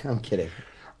 I'm kidding.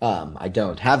 I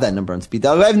don't have that number on speed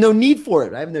dial. I have no need for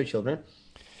it. I have no children.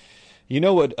 You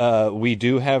know what we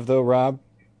do have, though, Rob?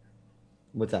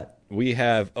 What's that? We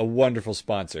have a wonderful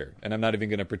sponsor, and I'm not even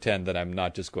going to pretend that I'm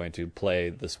not just going to play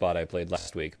the spot I played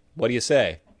last week. What do you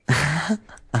say?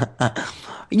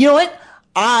 You know what?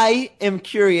 I am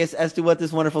curious as to what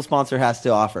this wonderful sponsor has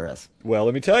to offer us. Well,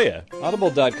 let me tell you.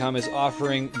 Audible.com is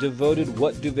offering devoted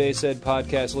What Duvet Said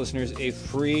podcast listeners a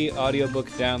free audiobook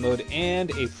download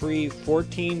and a free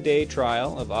 14-day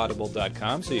trial of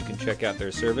Audible.com, so you can check out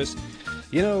their service.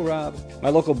 Rob, my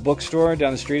local bookstore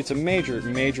down the street, it's a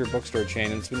major bookstore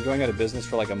chain, and it's been going out of business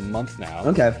for like a month now.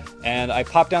 Okay. And I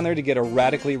popped down there to get a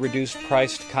radically reduced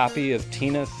priced copy of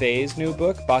Tina Fey's new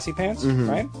book, Bossy Pants,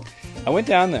 right? I went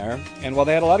down there, and while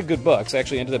they had a lot of good books, I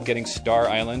actually ended up getting Star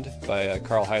Island by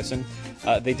Carl Hyacin.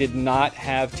 They did not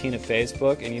have Tina Fey's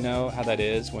book, and you know how that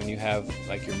is when you have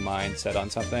like your mind set on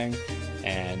something,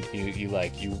 and you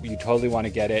totally want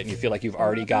to get it, and you feel like you've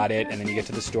already got it, and then you get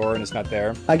to the store and it's not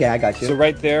there. Okay, I got you. So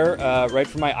right there, right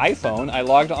from my iPhone, I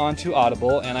logged on to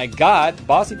Audible, and I got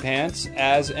Bossy Pants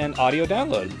as an audio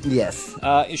download. Yes.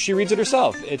 She reads it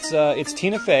herself. It's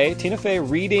Tina Fey. Tina Fey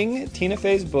reading Tina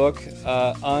Fey's book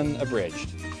unabridged.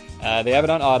 They have it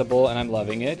on Audible, and I'm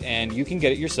loving it, and you can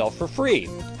get it yourself for free.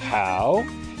 How?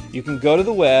 You can go to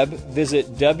the web,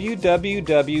 visit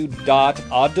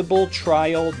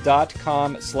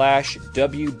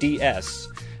www.audibletrial.com/WDS.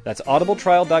 That's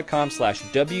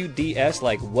audibletrial.com/WDS,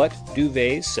 like What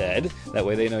Duvet Said. That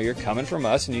way they know you're coming from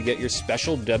us, and you get your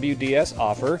special WDS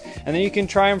offer. And then you can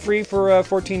try them free for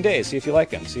 14 days. See if you like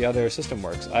them. See how their system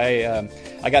works. I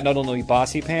got not only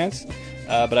Bossy Pants,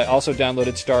 But I also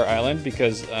downloaded Star Island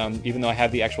because even though I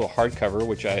have the actual hardcover,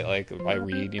 which I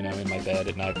read, in my bed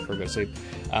at night before I go to sleep,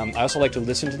 I also like to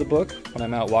listen to the book when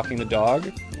I'm out walking the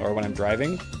dog or when I'm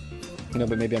driving.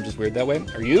 But maybe I'm just weird that way.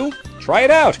 Are you? Try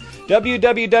it out!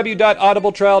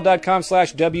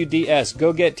 www.audibletrial.com/WDS.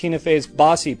 Go get Tina Fey's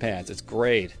Bossy Pants. It's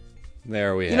great.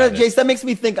 There we have it. Jace, that makes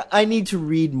me think I need to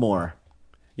read more.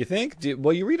 You think?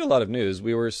 Well, you read a lot of news.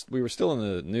 We were still in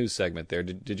the news segment there.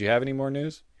 Did you have any more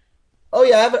news? Oh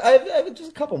yeah, I have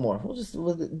just a couple more.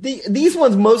 These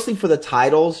ones mostly for the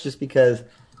titles, just because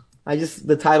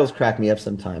the titles crack me up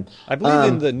sometimes. I believe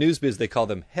in the news biz they call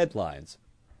them headlines.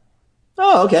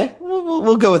 Oh, okay.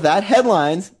 We'll go with that.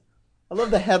 Headlines. I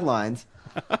love the headlines.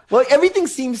 Well, everything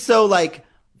seems so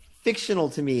fictional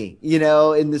to me,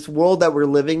 in this world that we're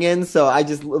living in. So I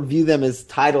just view them as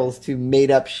titles to made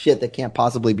up shit that can't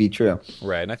possibly be true.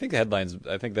 Right. And I think headlines,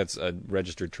 that's a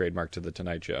registered trademark to the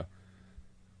Tonight Show.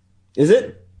 Is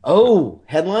it? Oh,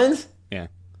 headlines? Yeah.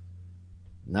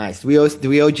 Nice. Do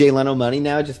we owe Jay Leno money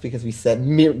now just because we said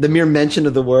the mere mention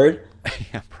of the word?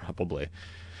 Yeah, probably.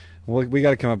 Well, we got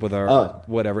to come up with our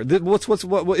whatever.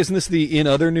 What isn't this the in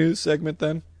other news segment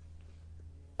then?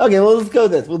 Okay, well, let's go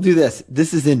with this. We'll do this.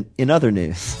 This is in other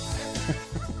news.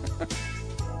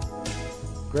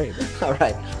 Great. All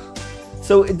right.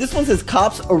 So this one says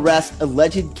cops arrest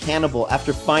alleged cannibal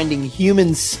after finding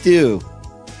human stew.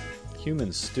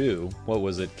 Human stew? What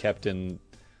was it, kept in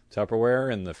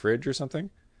Tupperware in the fridge or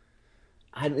something?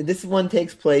 This one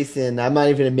takes place in, I'm not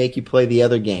even going to make you play the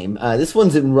other game. This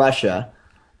one's in Russia.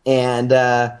 And,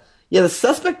 the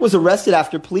suspect was arrested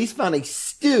after police found a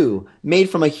stew made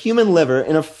from a human liver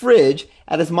in a fridge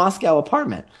at his Moscow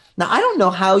apartment. Now, I don't know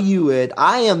how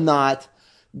I am not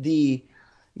the,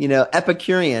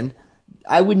 Epicurean.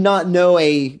 I would not know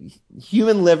a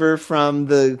human liver from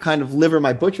the kind of liver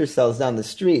my butcher sells down the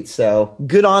street. So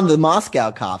good on the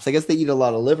Moscow cops. I guess they eat a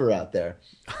lot of liver out there.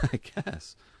 I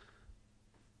guess.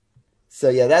 So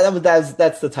yeah,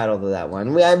 that's the title of that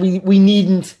one. We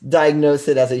needn't diagnose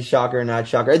it as a shocker or not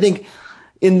shocker. I think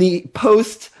in the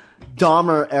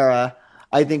post-Dahmer era,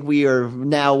 I think we are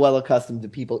now well accustomed to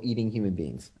people eating human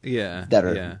beings. Yeah.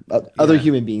 Other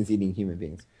human beings eating human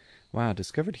beings. Wow,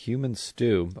 discovered human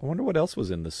stew. I wonder what else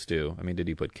was in the stew. I mean, did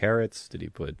he put carrots? Did he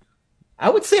put... I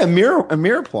would say a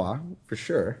mirepoix, for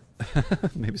sure.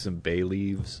 Maybe some bay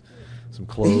leaves, some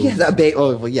cloves.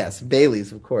 Yes, bay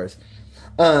leaves, of course.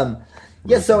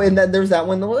 So and then there's that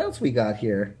one. What else we got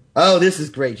here? Oh, this is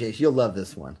great, Jace. You'll love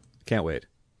this one. Can't wait.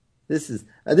 This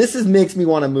makes me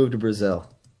want to move to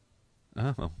Brazil.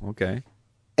 Oh, okay.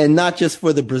 And not just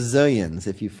for the Brazilians,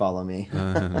 if you follow me.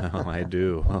 No, I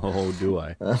do. Oh, do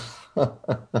I?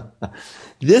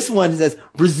 This one says,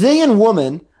 Brazilian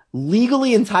woman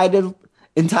legally entitled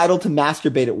to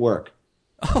masturbate at work.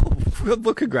 Oh,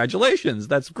 well, congratulations.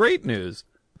 That's great news.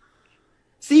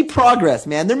 See, progress,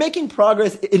 man. They're making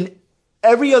progress in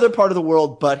every other part of the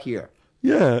world but here.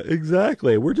 Yeah,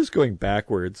 exactly. We're just going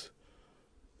backwards.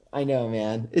 I know,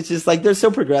 man. It's just they're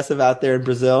so progressive out there in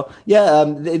Brazil. Yeah,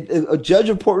 a judge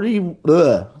can't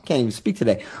even speak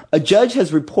today. A judge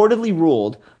has reportedly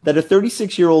ruled that a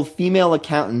 36-year-old female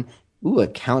accountant.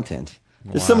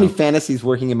 There's so many fantasies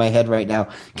working in my head right now.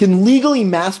 Can legally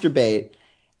masturbate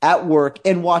at work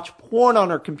and watch porn on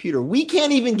her computer. We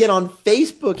can't even get on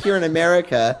Facebook here in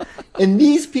America, and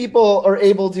these people are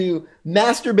able to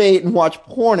masturbate and watch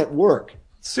porn at work.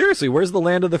 Seriously, where's the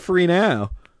land of the free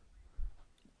now?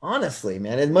 Honestly,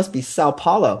 man, it must be Sao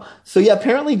Paulo. So yeah,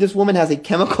 apparently this woman has a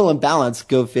chemical imbalance,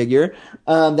 go figure,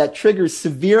 that triggers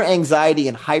severe anxiety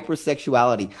and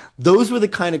hypersexuality. Those were the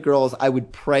kind of girls I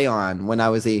would prey on when I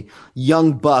was a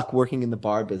young buck working in the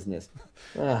bar business.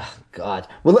 Oh, God.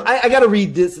 Well, I got to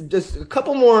read this. Just a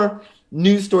couple more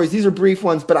news stories. These are brief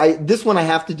ones, but this one I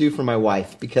have to do for my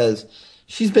wife because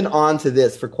she's been on to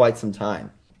this for quite some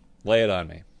time. Lay it on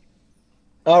me.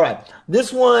 All right.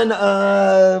 This one, where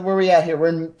are we at here? We're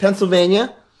in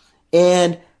Pennsylvania,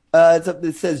 and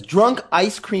it says, drunk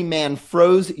ice cream man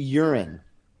froze urine.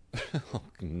 Oh,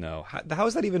 no. How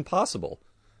is that even possible?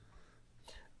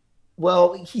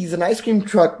 Well, he's an ice cream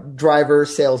truck driver,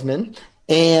 salesman,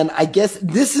 and I guess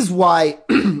this is why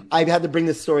I've had to bring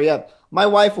this story up. My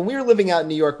wife, when we were living out in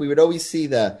New York, we would always see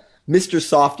the Mr.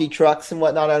 Softy trucks and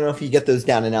whatnot. I don't know if you get those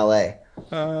down in L.A.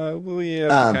 Well,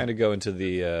 yeah, we kind of go into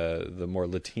the more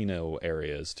Latino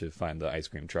areas to find the ice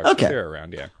cream trucks. Okay. They're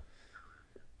around, yeah.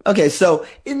 Okay, so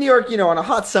in New York, on a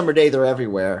hot summer day, they're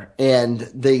everywhere, and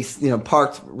they,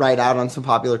 parked right out on some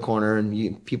popular corner,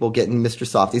 and people getting Mr.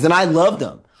 Softies, and I loved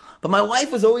them. But my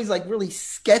wife was always really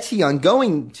sketchy on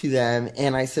going to them,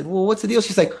 and I said, "Well, what's the deal?"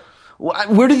 She's like,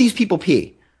 "Where do these people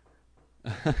pee?"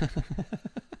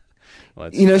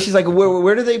 She's like,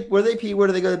 where do they pee? Where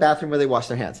do they go to the bathroom? Where do they wash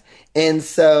their hands? And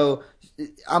so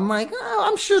I'm like, oh,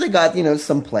 I'm sure they got,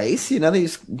 some place. They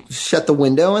just shut the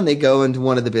window and they go into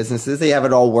one of the businesses. They have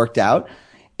it all worked out.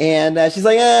 And she's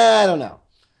like, I don't know.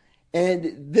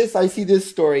 And I see this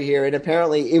story here, and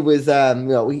apparently it was,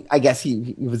 I guess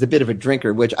he was a bit of a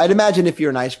drinker, which I'd imagine if you're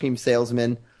an ice cream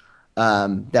salesman,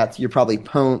 you're probably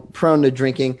prone to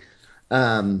drinking.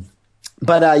 So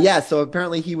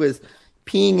apparently he was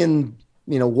peeing in,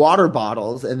 water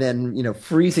bottles and then,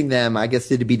 freezing them, I guess,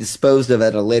 to be disposed of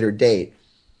at a later date.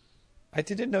 I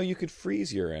didn't know you could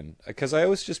freeze urine, because I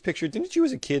always just pictured, didn't you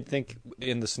as a kid think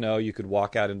in the snow you could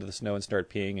walk out into the snow and start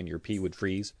peeing and your pee would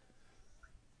freeze?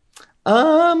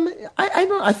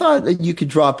 I thought that you could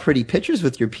draw pretty pictures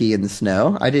with your pee in the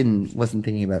snow. Wasn't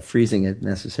thinking about freezing it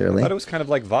necessarily. I thought it was kind of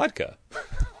like vodka.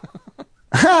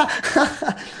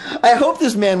 I hope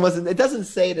this man wasn't. It doesn't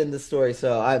say it in the story,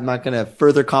 so I'm not going to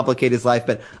further complicate his life.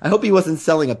 But I hope he wasn't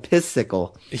selling a piss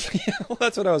sickle. Yeah, well,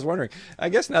 that's what I was wondering. I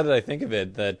guess now that I think of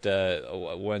it, that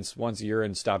once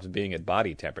urine stops being at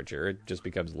body temperature, it just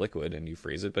becomes liquid and you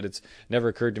freeze it. But it's never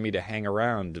occurred to me to hang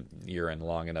around urine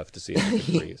long enough to see if it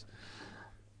can freeze.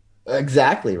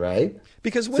 Exactly right.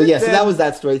 Because so that was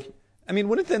that story. I mean,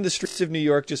 wouldn't then the streets of New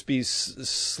York just be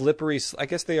slippery? I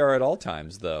guess they are at all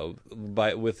times, though,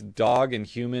 with dog and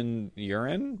human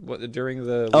urine during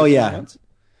the months?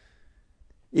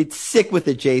 It's sick with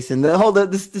it, Jason.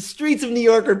 The streets of New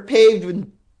York are paved with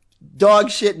dog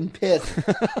shit and piss.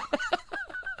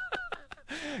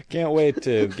 Can't wait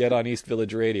to get on East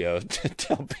Village Radio to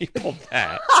tell people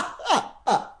that.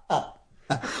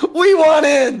 We want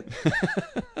in.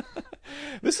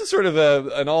 This is sort of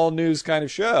an all-news kind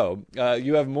of show.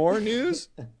 You have more news?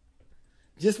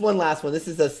 Just one last one. This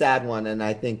is a sad one, and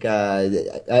I think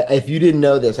if you didn't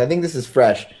know this, I think this is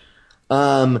fresh.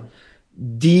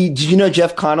 Did you know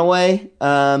Jeff Conaway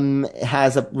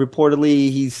has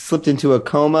reportedly he's slipped into a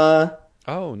coma?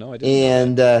 Oh, no, I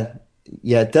didn't. And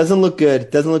it doesn't look good.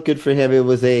 It doesn't look good for him. It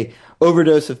was a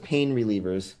overdose of pain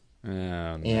relievers.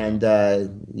 And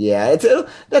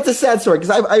that's a sad story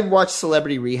because I watched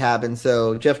Celebrity Rehab, and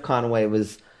so Jeff Conaway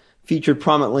was featured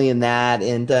prominently in that,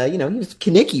 and he was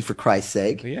Kenickie for Christ's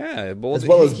sake. Yeah, well, as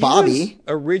well as Bobby. He was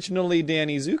originally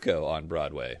Danny Zuko on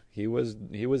Broadway. He was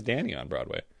Danny on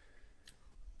Broadway.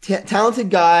 Talented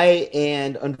guy,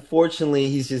 and unfortunately,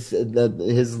 he's just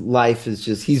his life is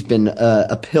just he's been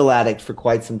a pill addict for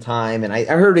quite some time. And I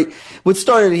heard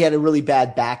he had a really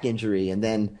bad back injury, and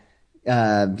then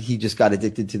he just got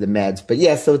addicted to the meds. But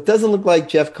so it doesn't look like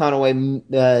Jeff Conaway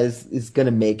is going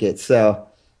to make it. So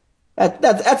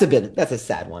that's a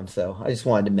sad one. So I just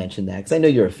wanted to mention that because I know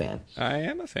you're a fan. I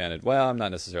am a fan of. Well, I'm not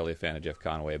necessarily a fan of Jeff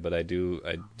Conaway, but I do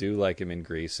like him in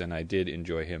Grease, and I did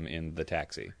enjoy him in The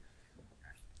Taxi.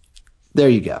 There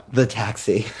you go, The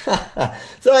Taxi.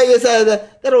 So I guess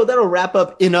that'll wrap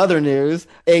up in other news,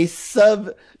 a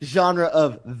sub-genre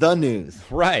of the news.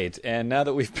 Right, and now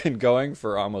that we've been going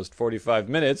for almost 45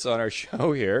 minutes on our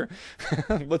show here,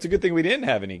 well, it's a good thing we didn't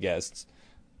have any guests.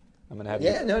 I'm gonna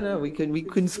have we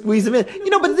couldn't squeeze them in.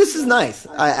 But this is nice,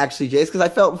 actually, Jace, because I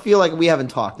feel like we haven't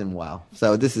talked in a while.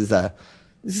 So this is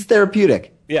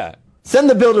therapeutic. Yeah. Send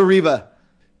the bill to Reba.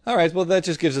 All right, well, that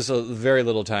just gives us a very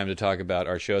little time to talk about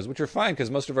our shows, which are fine because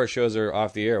most of our shows are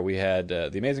off the air. We had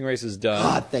The Amazing Race is done.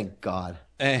 God, thank God.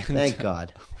 Thank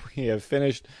God. We have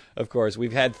finished, of course.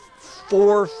 We've had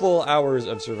 4 full hours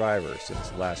of Survivor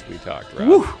since last we talked, Rob.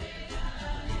 Woo.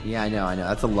 Yeah, I know.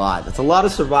 That's a lot. That's a lot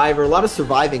of Survivor. A lot of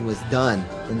surviving was done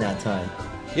in that time.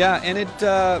 Yeah, and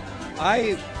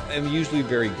I am usually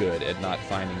very good at not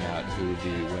finding out who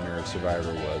the winner of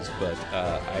Survivor was, but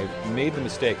I made the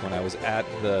mistake when I was at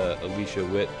the Alicia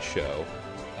Witt show.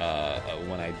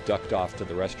 When I ducked off to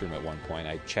the restroom at one point,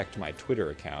 I checked my Twitter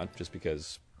account just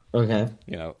because,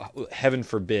 heaven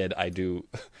forbid I do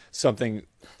something,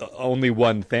 only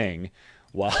one thing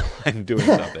while I'm doing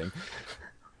something.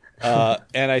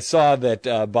 And I saw that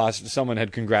someone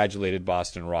had congratulated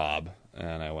Boston Rob,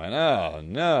 and I went, oh,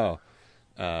 no.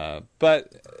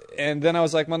 And then I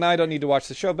was like, well, now I don't need to watch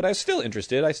the show, but I was still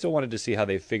interested. I still wanted to see how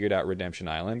they figured out Redemption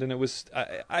Island, and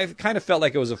I kind of felt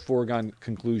like it was a foregone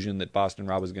conclusion that Boston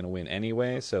Rob was going to win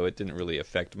anyway, so it didn't really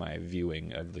affect my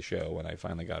viewing of the show when I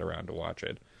finally got around to watch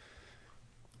it.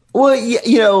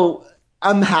 Well,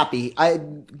 I'm happy. I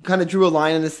kind of drew a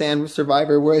line in the sand with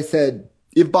Survivor where I said,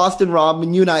 if Boston Rob,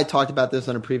 and you and I talked about this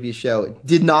on a previous show,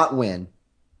 did not win,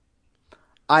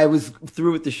 I was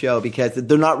through with the show because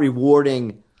they're not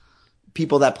rewarding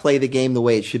people that play the game the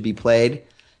way it should be played.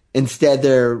 Instead,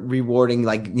 they're rewarding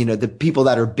the people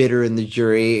that are bitter in the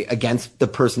jury against the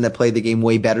person that played the game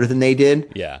way better than they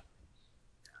did. Yeah.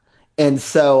 And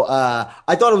so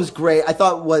I thought it was great. I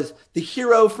thought it was the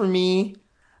hero for me.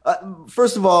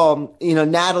 First of all,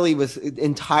 Natalie was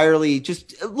entirely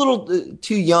just a little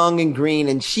too young and green,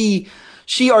 and she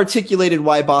articulated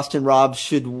why Boston Rob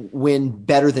should win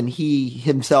better than he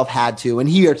himself had to, and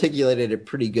he articulated it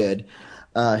pretty good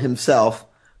himself.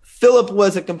 Philip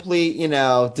was a complete,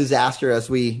 disaster as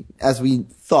we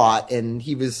thought, and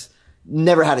he was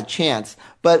never had a chance.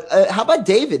 But how about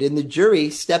David in the jury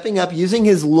stepping up, using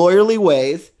his lawyerly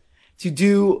ways to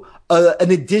do an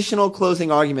additional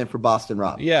closing argument for Boston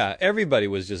Rob? Yeah, everybody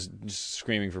was just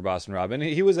screaming for Boston Rob, and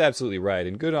he was absolutely right,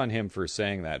 and good on him for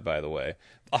saying that, by the way.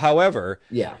 However,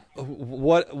 yeah,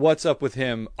 what's up with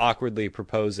him awkwardly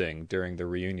proposing during the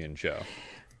reunion show?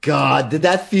 God, did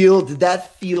that feel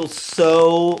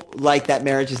so like that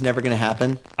marriage is never going to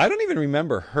happen? I don't even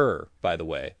remember her, by the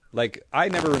way. Like, I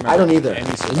never remember. I don't either.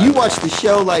 And you watched the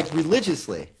show like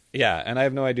religiously. Yeah, and I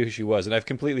have no idea who she was, and I've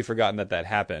completely forgotten that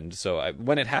happened. So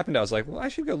when it happened, I was like, well, I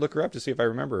should go look her up to see if I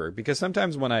remember her. Because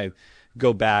sometimes when I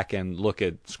go back and look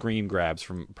at screen grabs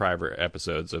from prior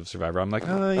episodes of Survivor, I'm like,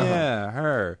 oh, yeah,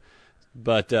 her.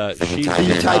 But you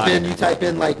type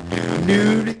in like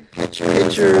nude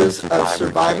pictures of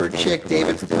Survivor chick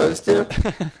David proposed to.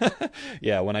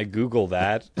 Yeah, when I Google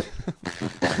that,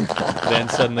 then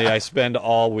suddenly I spend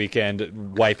all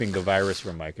weekend wiping the virus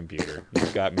from my computer.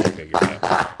 You've got me figured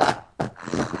out.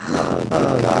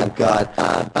 Oh God.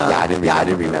 I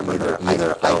didn't remember her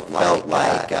either. I felt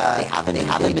like they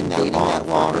haven't been dating that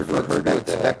long for her to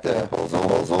expect a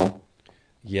proposal.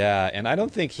 Yeah, and I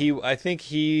think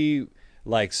he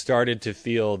like started to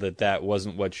feel that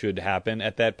wasn't what should happen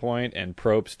at that point, and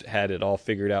Probst had it all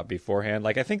figured out beforehand.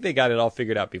 Like, I think they got it all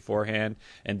figured out beforehand,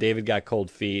 and David got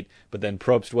cold feet, but then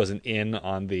Probst wasn't in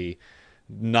on the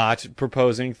not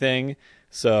proposing thing,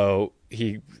 so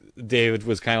David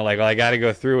was kind of like, well, I got to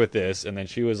go through with this, and then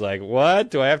she was like,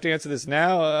 what? Do I have to answer this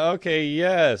now? Okay,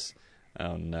 yes.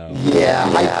 Oh, no. Yeah,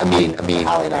 I mean,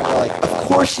 Holly and I were like, of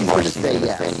course she's going to say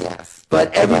yes.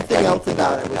 But everything else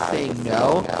about it was saying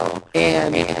no.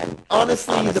 And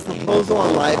honestly, the proposal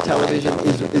on live television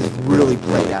is really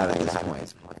played out at this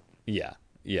point. Yeah.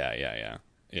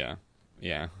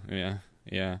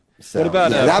 So, what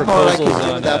about that part I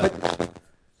can do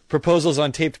proposals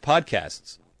on taped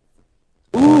podcasts?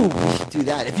 Ooh, we should do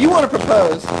that. If you want to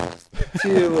propose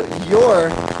to your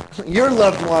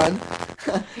loved one,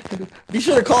 be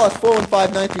sure to call us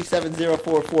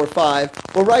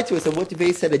 415-937-0445 or write to us at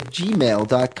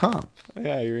whatdotheysaid@gmail.com.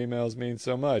 Yeah, your emails mean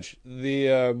so much.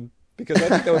 Because I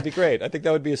think that would be great. I think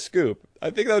that would be a scoop. I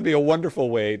think that would be a wonderful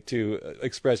way to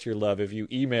express your love if you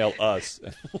email us.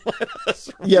 And let us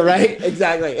yeah, right?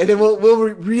 Exactly. And then we'll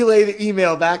relay the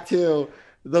email back to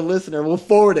the listener. We'll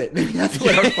forward it. Maybe that's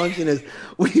what our function is.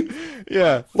 We'll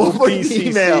forward the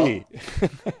email.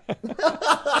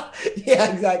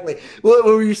 Yeah, exactly.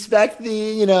 We'll respect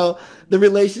the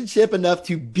relationship enough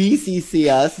to BCC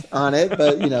us on it,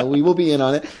 but we will be in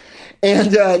on it.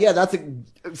 And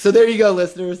so there you go,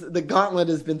 listeners. The gauntlet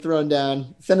has been thrown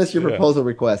down. Send us your proposal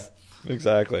requests.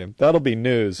 Exactly. That'll be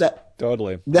news.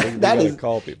 Totally. That is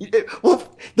call people. Well,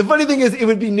 the funny thing is, it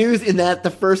would be news in that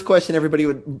the first question everybody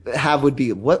would have would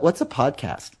be, "What's a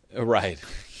podcast?" Right.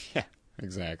 Yeah.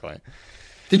 Exactly.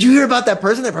 Did you hear about that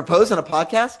person that proposed on a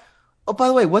podcast? Oh, by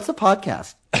the way, what's a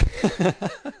podcast?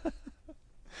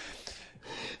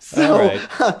 So, right.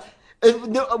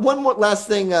 One more last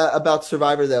thing about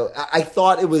Survivor, though. I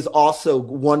thought it was also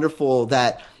wonderful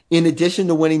that in addition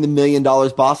to winning the $1 million,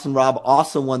 Boston Rob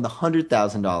also won the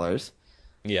 $100,000.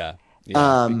 Yeah.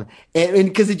 And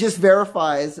because it just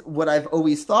verifies what I've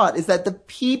always thought is that the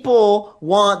people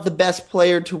want the best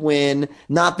player to win,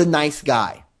 not the nice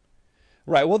guy.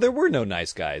 Right. Well, there were no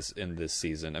nice guys in this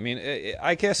season. I mean,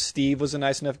 I guess Steve was a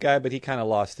nice enough guy, but he kind of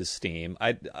lost his steam.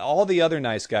 All the other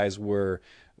nice guys were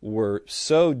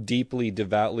so deeply,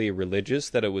 devoutly religious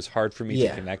that it was hard for me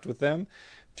to connect with them.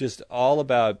 Just all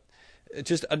about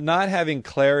just not having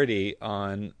clarity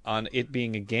on it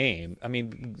being a game. I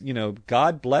mean,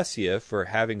 God bless you for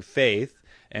having faith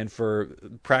and for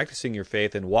practicing your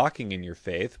faith and walking in your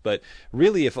faith. But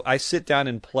really, if I sit down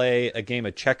and play a game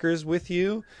of checkers with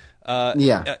you, are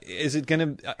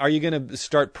you gonna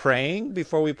start praying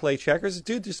before we play checkers?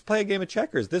 Dude, just play a game of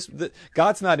checkers.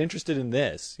 God's not interested in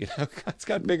this. God's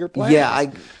got bigger plans.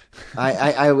 Yeah,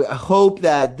 I hope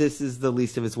that this is the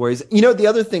least of his worries. The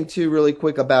other thing too, really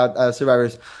quick about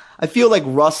Survivors, I feel like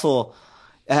Russell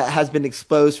has been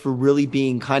exposed for really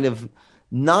being kind of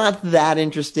not that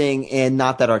interesting and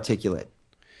not that articulate.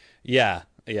 Yeah,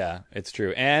 it's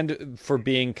true, and for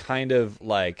being kind of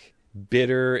like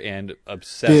bitter and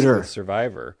obsessed with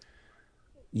Survivor.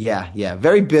 Yeah,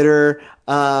 very bitter.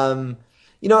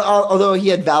 Although he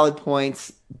had valid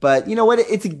points, but you know what?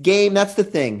 It's a game. That's the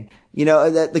thing.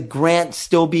 That the Grant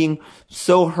still being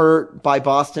so hurt by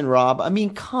Boston Rob. I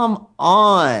mean, come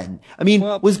on. I mean,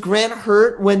 was Grant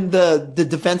hurt when the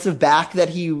defensive back that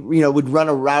he, would run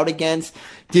a route against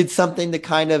did something to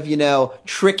kind of,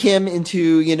 trick him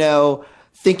into,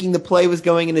 thinking the play was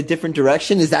going in a different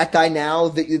direction? Is that guy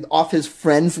now off his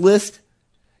friends list?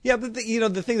 Yeah, but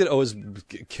the thing that always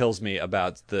kills me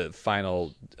about the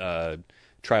final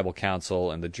tribal council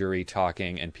and the jury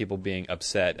talking and people being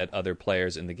upset at other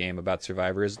players in the game about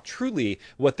Survivor is truly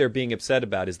what they're being upset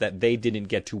about is that they didn't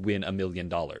get to win $1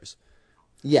 million.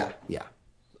 Yeah.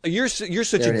 You're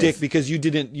such a dick because you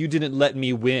didn't let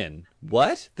me win.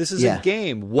 What? This is a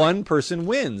game. One person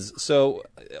wins. So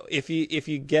if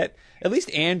you get at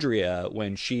least Andrea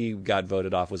when she got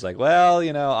voted off was like, well,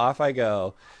 off I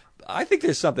go. I think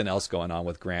there's something else going on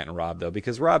with Grant and Rob though,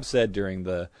 because Rob said during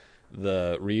the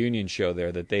reunion show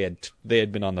there that they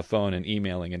had been on the phone and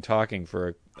emailing and talking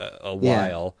for a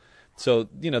while. So,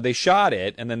 they shot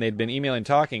it and then they'd been emailing and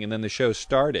talking and then the show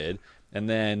started and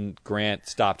then Grant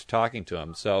stopped talking to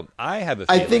him. So I have a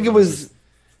feeling. I think it was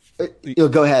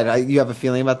go ahead. You have a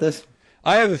feeling about this?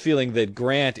 I have a feeling that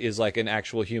Grant is like an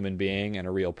actual human being and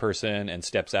a real person and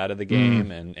steps out of the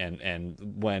game. And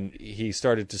when he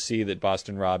started to see that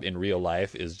Boston Rob in real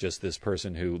life is just this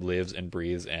person who lives and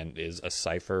breathes and is a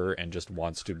cipher and just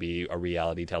wants to be a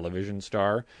reality television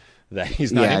star, that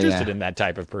he's not interested in that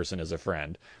type of person as a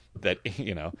friend. That,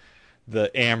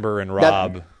 the Amber and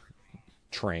Rob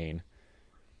train.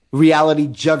 Reality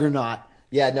juggernaut.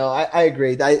 Yeah, no, I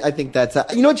agree. I think that's...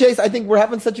 Chase, I think we're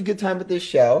having such a good time with this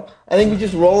show. I think we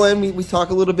just roll in. We talk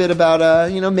a little bit about,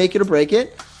 make it or break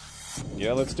it.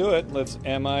 Yeah, let's do it. Let's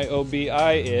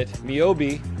M-I-O-B-I it.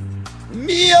 Miobi.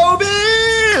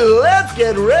 Miobi! Let's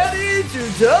get ready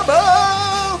to double!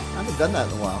 I haven't done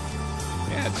that in a while.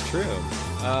 Yeah, it's true.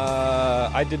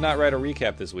 I did not write a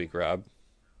recap this week, Rob.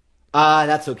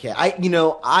 That's okay.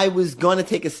 I was going to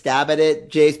take a stab at it,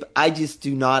 Jace, but I just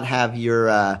do not have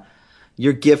your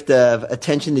gift of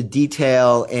attention to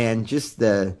detail and just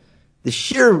the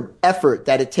sheer effort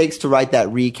that it takes to write that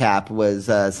recap was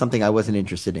something I wasn't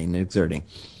interested in exerting.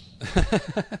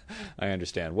 I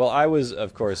understand. Well, I was,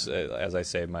 of course, as I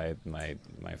say, my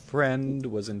friend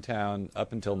was in town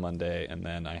up until Monday, and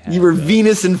then I had... You were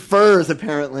Venus in furs,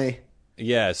 apparently.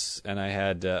 Yes, and I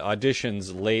had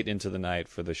auditions late into the night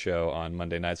for the show on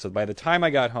Monday night. So by the time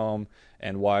I got home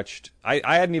and watched... I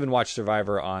hadn't even watched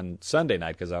Survivor on Sunday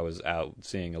night because I was out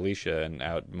seeing Alicia and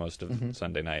out most of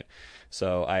Sunday night.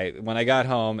 So when I got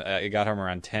home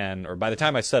around 10, or by the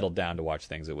time I settled down to watch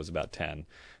things, it was about 10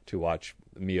 to watch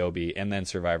Miobi and then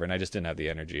Survivor, and I just didn't have the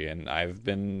energy. And I've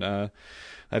been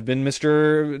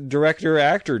Mr. Director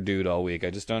Actor dude all week. I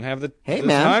just don't have the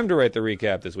time to write the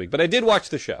recap this week. But I did watch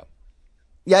the show.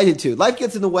 Yeah, I did too. Life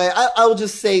gets in the way. I will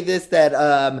just say this, that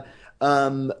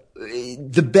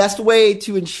the best way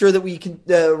to ensure that we can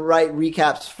write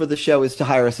recaps for the show is to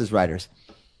hire us as writers.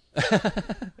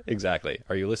 Exactly.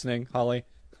 Are you listening, Holly?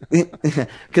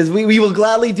 Because we will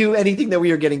gladly do anything that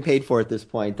we are getting paid for at this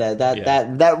point.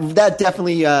 That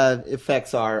definitely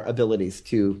affects our abilities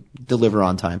to deliver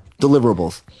on time.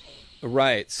 Deliverables.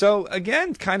 Right. So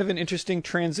again, kind of an interesting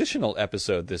transitional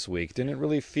episode this week. Didn't it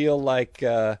really feel like?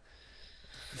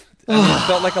 It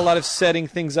felt like a lot of setting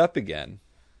things up again.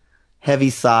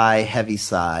 Heavy sigh, heavy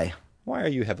sigh. Why are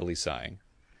you heavily sighing?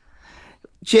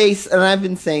 Chase, and I've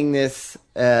been saying this,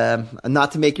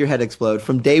 not to make your head explode,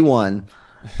 from day one,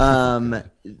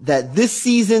 that this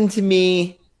season to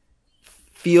me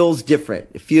feels different.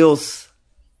 It feels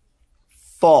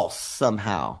false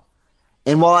somehow.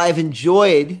 And while I've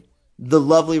enjoyed the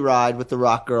lovely ride with the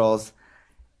Rock Girls,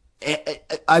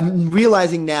 I'm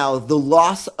realizing now the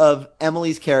loss of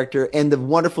Emily's character and the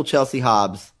wonderful Chelsea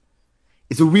Hobbs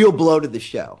is a real blow to the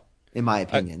show, in my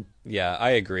opinion. Yeah,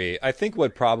 I agree. I think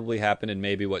what probably happened, and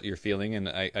maybe what you're feeling, and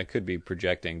I could be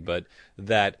projecting, but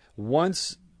that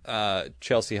once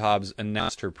Chelsea Hobbs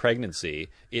announced her pregnancy,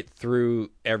 it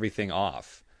threw everything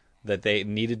off. That they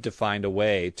needed to find a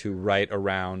way to write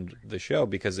around the show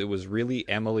because it was really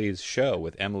Emily's show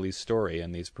with Emily's story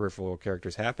and these peripheral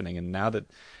characters happening. And now that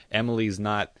Emily's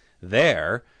not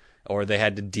there, or they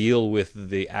had to deal with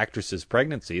the actress's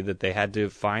pregnancy, that they had to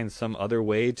find some other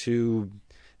way to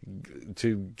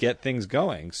get things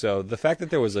going. So the fact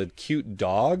that there was a cute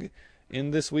dog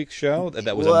in this week's show,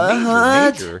 that was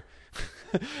a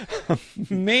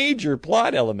major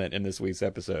plot element in this week's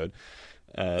episode.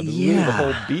 The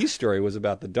whole B story was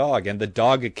about the dog and the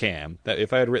dog-a-cam.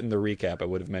 If I had written the recap, I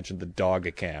would have mentioned the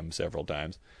dog-a-cam several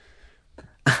times.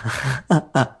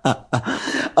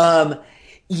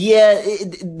 Yeah,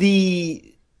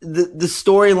 the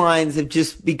storylines have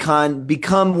just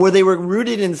become where they were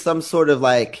rooted in some sort of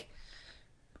like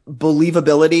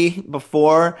believability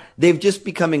before. They've just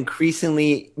become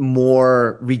increasingly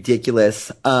more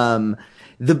ridiculous.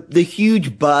 The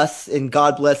huge bus, and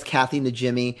God bless Kathy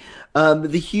Najimy,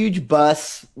 the huge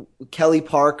bus, Kelly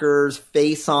Parker's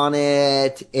face on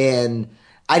it, and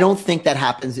I don't think that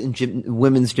happens in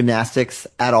women's gymnastics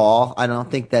at all. I don't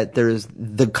think that there's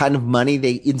the kind of money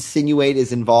they insinuate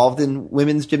is involved in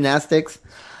women's gymnastics.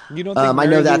 You don't think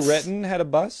Mary Lou Retton had a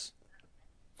bus?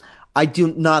 I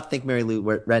do not think Mary Lou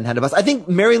Retton had a bus. I think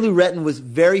Mary Lou Retton was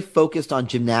very focused on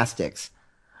gymnastics.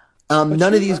 None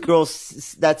of these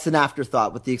girls, that's an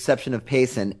afterthought with the exception of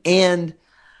Payson. And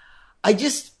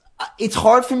it's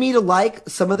hard for me to like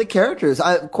some of the characters.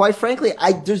 Quite frankly,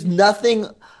 there's nothing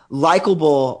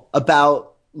likable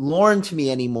about Lauren to me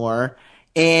anymore.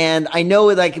 And I know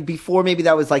like before maybe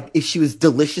that was like if she was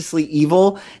deliciously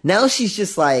evil. Now she's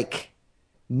just like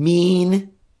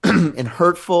mean and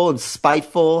hurtful and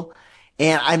spiteful.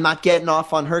 And I'm not getting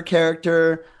off on her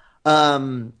character.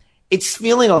 It's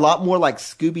feeling a lot more like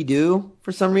Scooby-Doo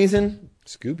for some reason.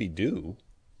 Scooby-Doo?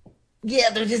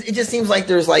 Yeah, it just seems like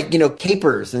there's like,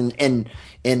 capers and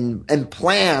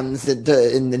plans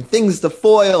and things to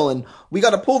foil, and we got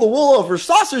to pull the wool over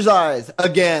Saucer's eyes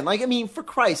again. Like, I mean, for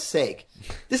Christ's sake,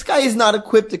 this guy is not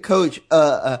equipped to coach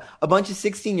a bunch of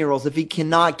 16-year-olds if he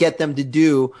cannot get them to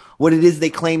do what it is they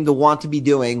claim to want to be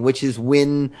doing, which is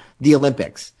win the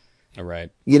Olympics. All right.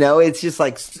 It's just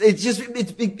like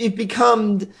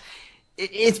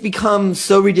it's become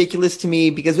so ridiculous to me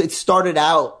because it started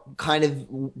out kind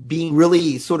of being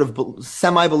really sort of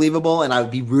semi-believable, and I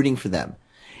would be rooting for them.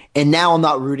 And now I'm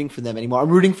not rooting for them anymore. I'm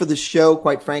rooting for the show,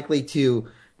 quite frankly, to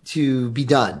be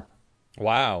done.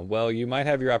 Wow. Well, you might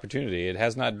have your opportunity. It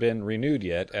has not been renewed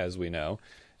yet, as we know.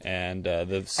 And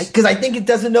because I think it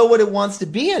doesn't know what it wants to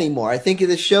be anymore. I think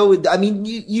the show. I mean,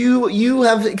 you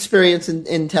have experience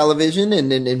in television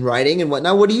and in writing and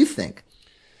whatnot. What do you think?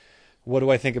 What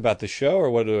do I think about the show, or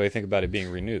what do I think about it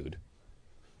being renewed?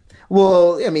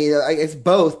 Well, I mean, I guess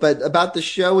both, but about the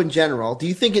show in general. Do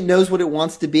you think it knows what it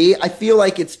wants to be? I feel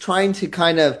like it's trying to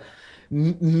kind of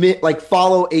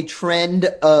follow a trend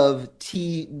of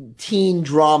teen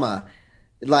drama.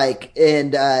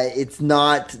 It's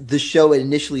not the show it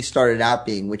initially started out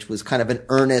being, which was kind of an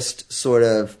earnest sort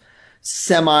of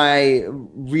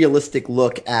semi-realistic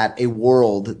look at a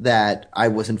world that I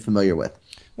wasn't familiar with.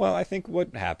 Well, I think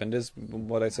what happened is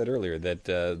what I said earlier, that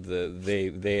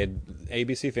they had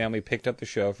ABC Family picked up the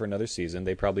show for another season.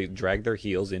 They probably dragged their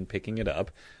heels in picking it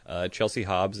up. Chelsea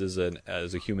Hobbs is a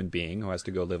human being who has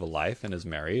to go live a life and is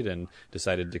married and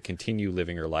decided to continue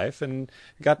living her life and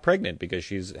got pregnant because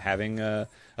she's having a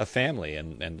family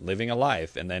and living a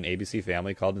life. And then ABC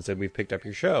Family called and said, "We've picked up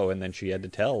your show." And then she had to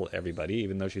tell everybody,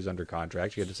 even though she's under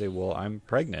contract, she had to say, "Well, I'm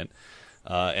pregnant."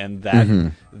 And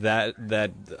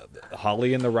that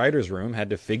Holly in the writer's room had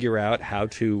to figure out how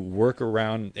to work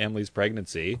around Emily's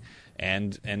pregnancy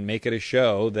and make it a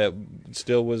show that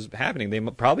still was happening. They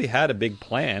probably had a big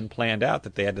plan planned out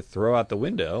that they had to throw out the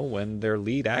window when their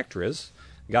lead actress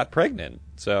got pregnant.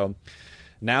 So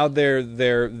now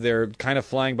they're kind of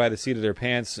flying by the seat of their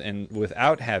pants and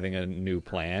without having a new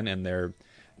plan, and they're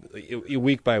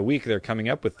week by week they're coming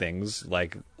up with things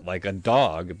like a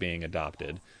dog being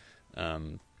adopted.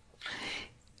 And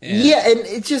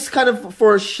it's just kind of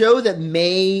for a show that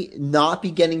may not be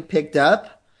getting picked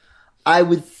up, I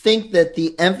would think that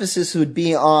the emphasis would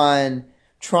be on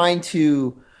trying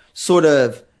to sort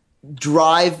of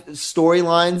drive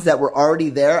storylines that were already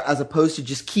there as opposed to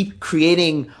just keep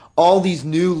creating all these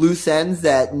new loose ends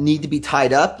that need to be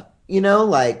tied up,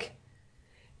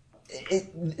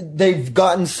 they've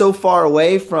gotten so far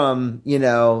away from,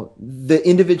 the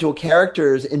individual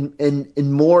characters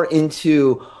and more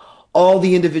into all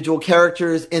the individual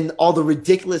characters and all the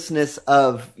ridiculousness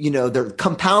of, they're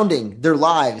compounding their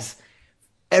lives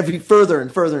every further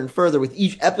and further and further with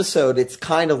each episode. It's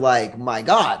kind of like, my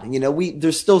God,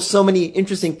 there's still so many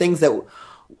interesting things that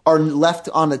are left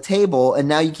on the table. And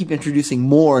now you keep introducing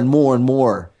more and more and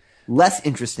more less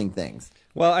interesting things.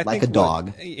 Well, I like think a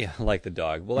dog. Like the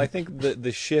dog. Well, I think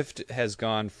the shift has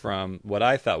gone from what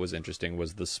I thought was interesting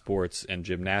was the sports and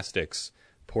gymnastics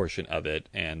portion of it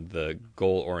and the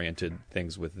goal-oriented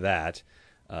things with that,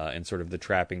 and sort of the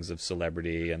trappings of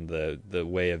celebrity and the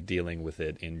way of dealing with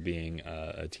it in being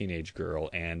a teenage girl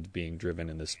and being driven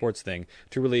in the sports thing,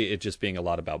 to really it just being a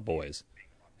lot about boys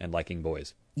and liking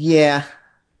boys. Yeah.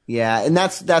 Yeah, and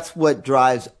that's what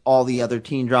drives all the other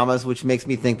teen dramas, which makes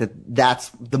me think that that's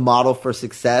the model for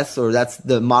success, or that's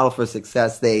the model for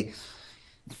success they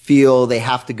feel they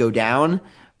have to go down.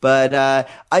 But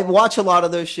I watch a lot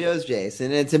of those shows, Jason,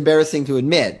 and it's embarrassing to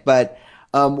admit, but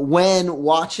when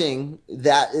watching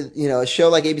that, a show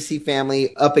like ABC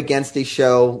Family up against a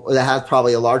show that has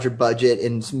probably a larger budget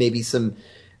and maybe some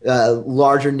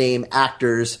larger name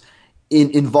actors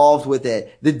involved with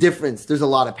it, the difference, there's a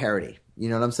lot of parody. You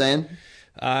know what I'm saying?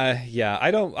 Yeah,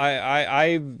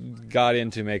 I got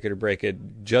into Make It or Break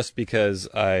It just because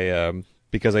I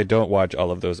don't watch all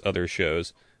of those other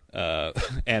shows.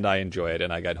 And I enjoy it,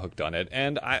 and I got hooked on it.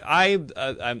 And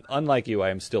I'm unlike you. I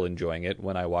am still enjoying it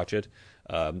when I watch it,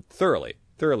 thoroughly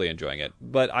enjoying it.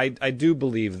 But I do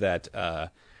believe that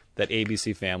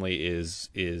ABC Family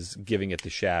is giving it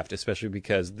the shaft, especially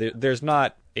because there's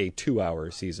not a 2-hour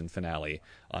season finale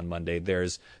on Monday.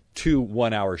 There's 2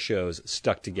 1-hour shows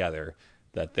stuck together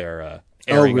that they're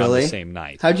airing on the same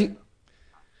night. How'd you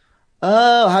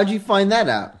find that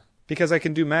out? Because I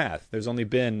can do math. There's only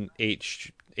been 8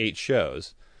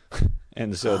 shows,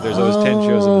 and so there's always 10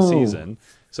 shows in the season.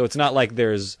 So it's not like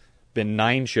there's been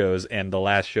 9 shows and the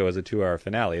last show is a 2-hour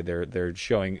finale. They're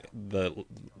showing the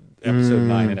episode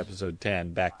 9 and episode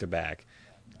 10 back to back.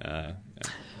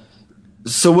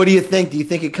 So what do you think? Do you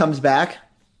think it comes back?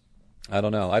 I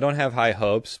don't know. I don't have high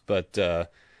hopes, but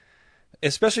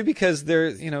especially because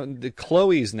the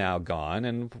Chloe's now gone,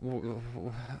 and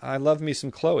I love me some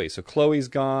Chloe. So Chloe's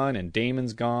gone, and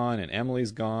Damon's gone, and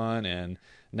Emily's gone, and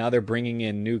now they're bringing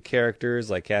in new characters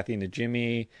like Kathy and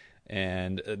Jimmy,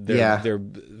 and they're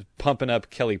pumping up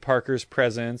Kelly Parker's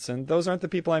presence, and those aren't the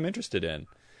people I'm interested in.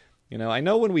 I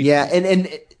know when we and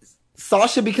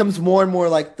Sasha becomes more and more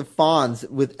like the Fonz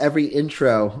with every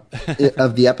intro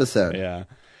of the episode.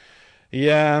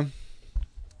 Yeah.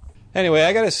 Anyway,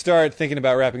 I got to start thinking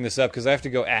about wrapping this up because I have to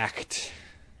go act.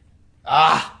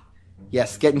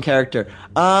 Yes, get in character.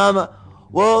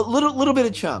 Well, little bit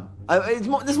of Chum. This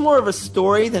is more of a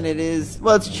story than it is.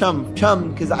 Well, it's Chum,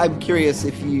 because I'm curious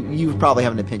if you probably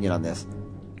have an opinion on this.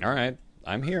 All right,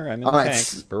 I'm here. I'm in the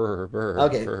tank. Brr, brr,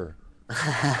 okay. Brr.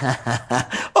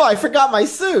 Oh, I forgot my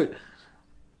suit.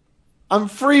 I'm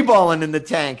freeballing in the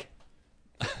tank.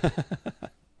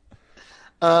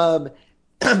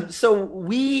 So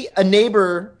a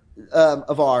neighbor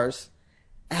of ours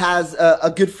has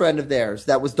a good friend of theirs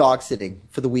that was dog sitting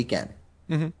for the weekend.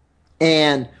 Mm-hmm.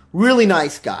 And really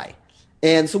nice guy.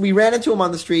 And so we ran into him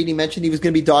on the street. He mentioned he was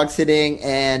going to be dog sitting,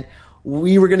 and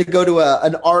we were going to go to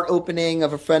an art opening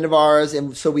of a friend of ours.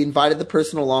 And so we invited the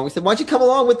person along. We said, why don't you come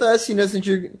along with us? Since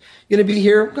you're going to be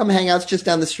here, come hang out. It's just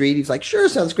down the street. He's like, sure,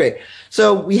 sounds great.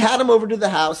 So we had him over to the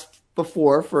house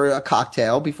before for a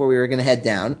cocktail before we were going to head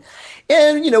down.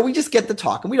 And, we just get to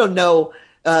talk, and we don't know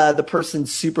the person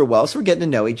super well, so we're getting to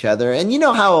know each other. And you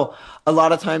know how a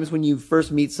lot of times when you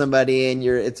first meet somebody and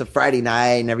it's a Friday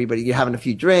night and you're having a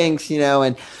few drinks,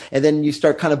 and then you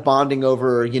start kind of bonding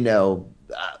over,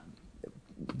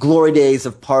 glory days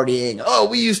of partying. Oh,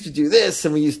 we used to do this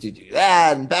and we used to do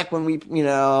that. And back when we,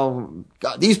 God,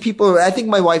 these people, I think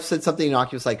my wife said something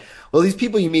innocuous like, well, these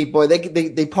people you meet, boy,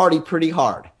 they party pretty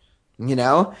hard.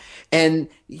 And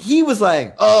he was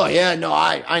like, oh yeah, no,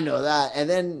 I know that. And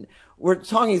then we're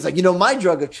talking, he's like, my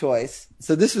drug of choice.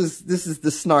 So this is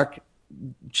the snark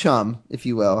Chum, if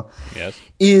you will. Yes.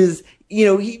 Is,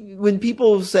 when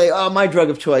people say, oh, my drug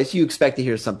of choice, you expect to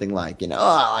hear something like,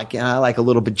 I like a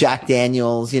little bit Jack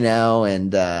Daniels,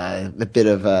 and a bit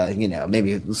of,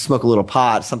 maybe smoke a little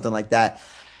pot, something like that.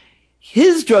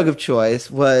 His drug of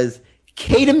choice was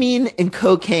ketamine and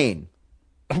cocaine.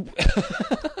 How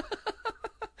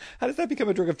does that become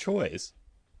a drug of choice?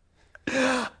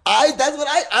 That's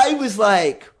what I was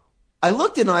like. I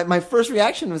looked and my first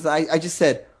reaction was I just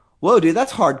said, whoa, dude,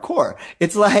 that's hardcore.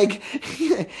 It's like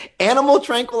animal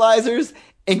tranquilizers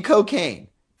and cocaine.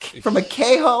 From a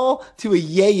K-hole to a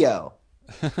yayo.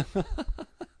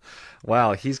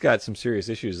 Wow, he's got some serious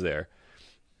issues there.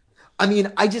 I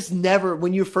mean, I just never,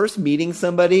 when you're first meeting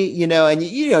somebody, and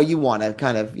you want to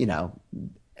kind of,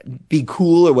 be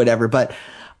cool or whatever, but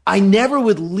I never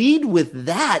would lead with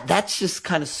that. That's just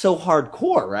kind of so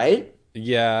hardcore, right?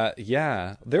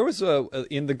 Yeah. There was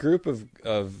in the group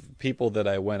of people that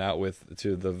I went out with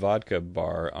to the vodka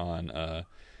bar on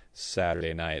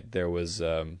Saturday night. There was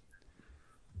one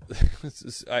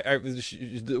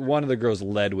of the girls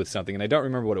led with something, and I don't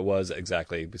remember what it was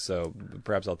exactly. So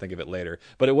perhaps I'll think of it later.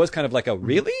 But it was kind of like a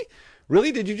really.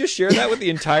 Did you just share that with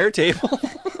the entire table?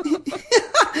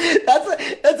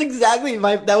 That's exactly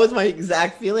that was my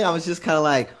exact feeling. I was just kind of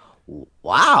like,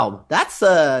 wow, that's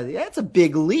a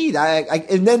big lead.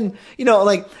 And then,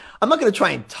 I'm not going to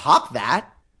try and top that.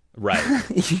 Right.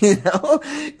 You know,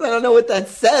 I don't know what that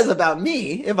says about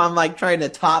me if I'm like trying to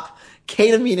top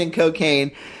ketamine and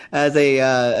cocaine as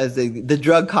the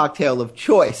drug cocktail of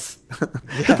choice,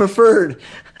 the preferred.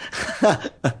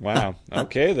 Wow.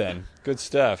 Okay then. Good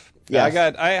stuff. Yes.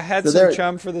 I had some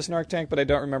chum for the Snark Tank, but I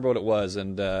don't remember what it was,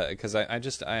 and because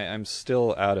I'm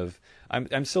still out of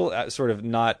I'm still sort of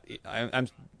not I'm.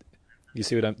 You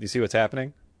see what's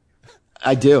happening?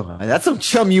 I do. That's some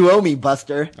chum you owe me,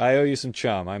 Buster. I owe you some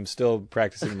chum. I'm still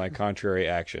practicing my contrary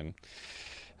action.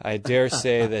 I dare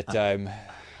say that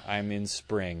I'm in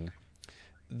spring.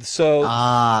 So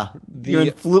you're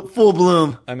in full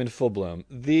bloom. I'm in full bloom.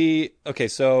 Okay,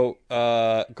 so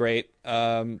great.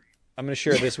 I'm going to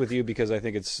share this with you because I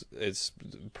think it's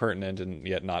pertinent and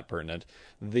yet not pertinent.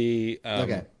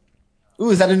 Okay. Ooh,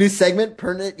 is that a new segment?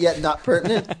 Pertinent yet not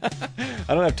pertinent?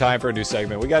 I don't have time for a new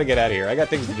segment. We got to get out of here. I got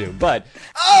things to do. But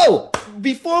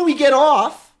before we get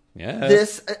off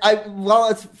this, while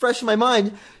it's fresh in my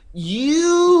mind,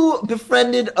 you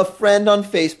befriended a friend on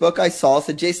Facebook. I saw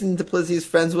said Jason Duplessis is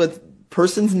friends with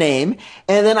person's name,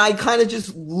 and then I kind of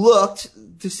just looked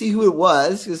to see who it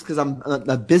was, just because I'm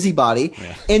a busybody.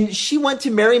 Yeah. And she went to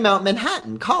Marymount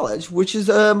Manhattan College, which is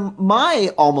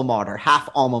my alma mater, half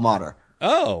alma mater.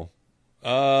 Oh.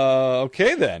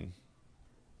 Okay then.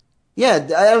 Yeah,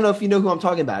 I don't know if you know who I'm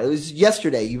talking about. It was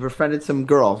yesterday. You befriended some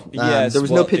girl. Yes, there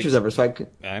was no pictures of her, so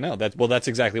I know that's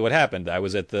exactly what happened. I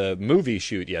was at the movie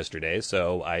shoot yesterday,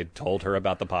 so I told her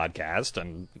about the podcast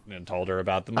and told her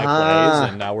about my plays,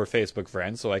 and now we're Facebook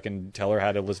friends, so I can tell her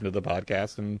how to listen to the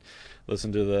podcast and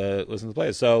listen to the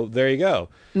plays. So there you go.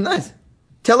 Nice.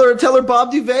 Tell her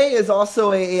Bob Duvet is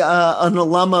also an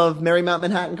alum of Marymount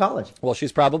Manhattan College. Well,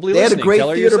 she's probably listening. They had a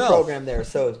great theater program there,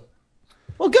 so.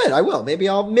 Well, good. I will. Maybe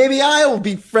I will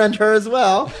befriend her as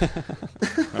well.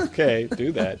 Okay,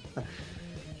 do that.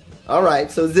 All right.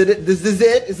 So is it? This is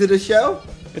it? Is it a show?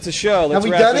 It's a show. Let's Have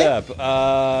we wrap done it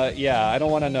up. Yeah, I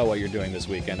don't want to know what you're doing this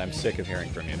weekend. I'm sick of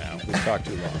hearing from you now. We've talked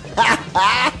too long.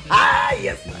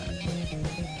 Yes.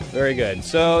 Very good.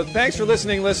 So thanks for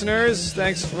listening, listeners.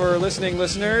 Thanks for listening,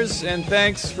 listeners. And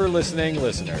thanks for listening,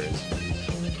 listeners.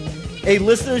 Hey,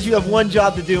 listeners, you have one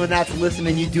job to do, and that's listen,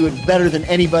 and you do it better than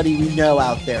anybody we know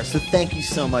out there. So thank you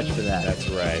so much for that. That's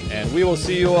right. And we will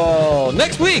see you all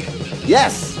next week.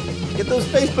 Yes. Get those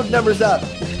Facebook numbers up.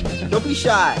 Don't be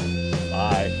shy.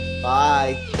 Bye.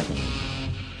 Bye.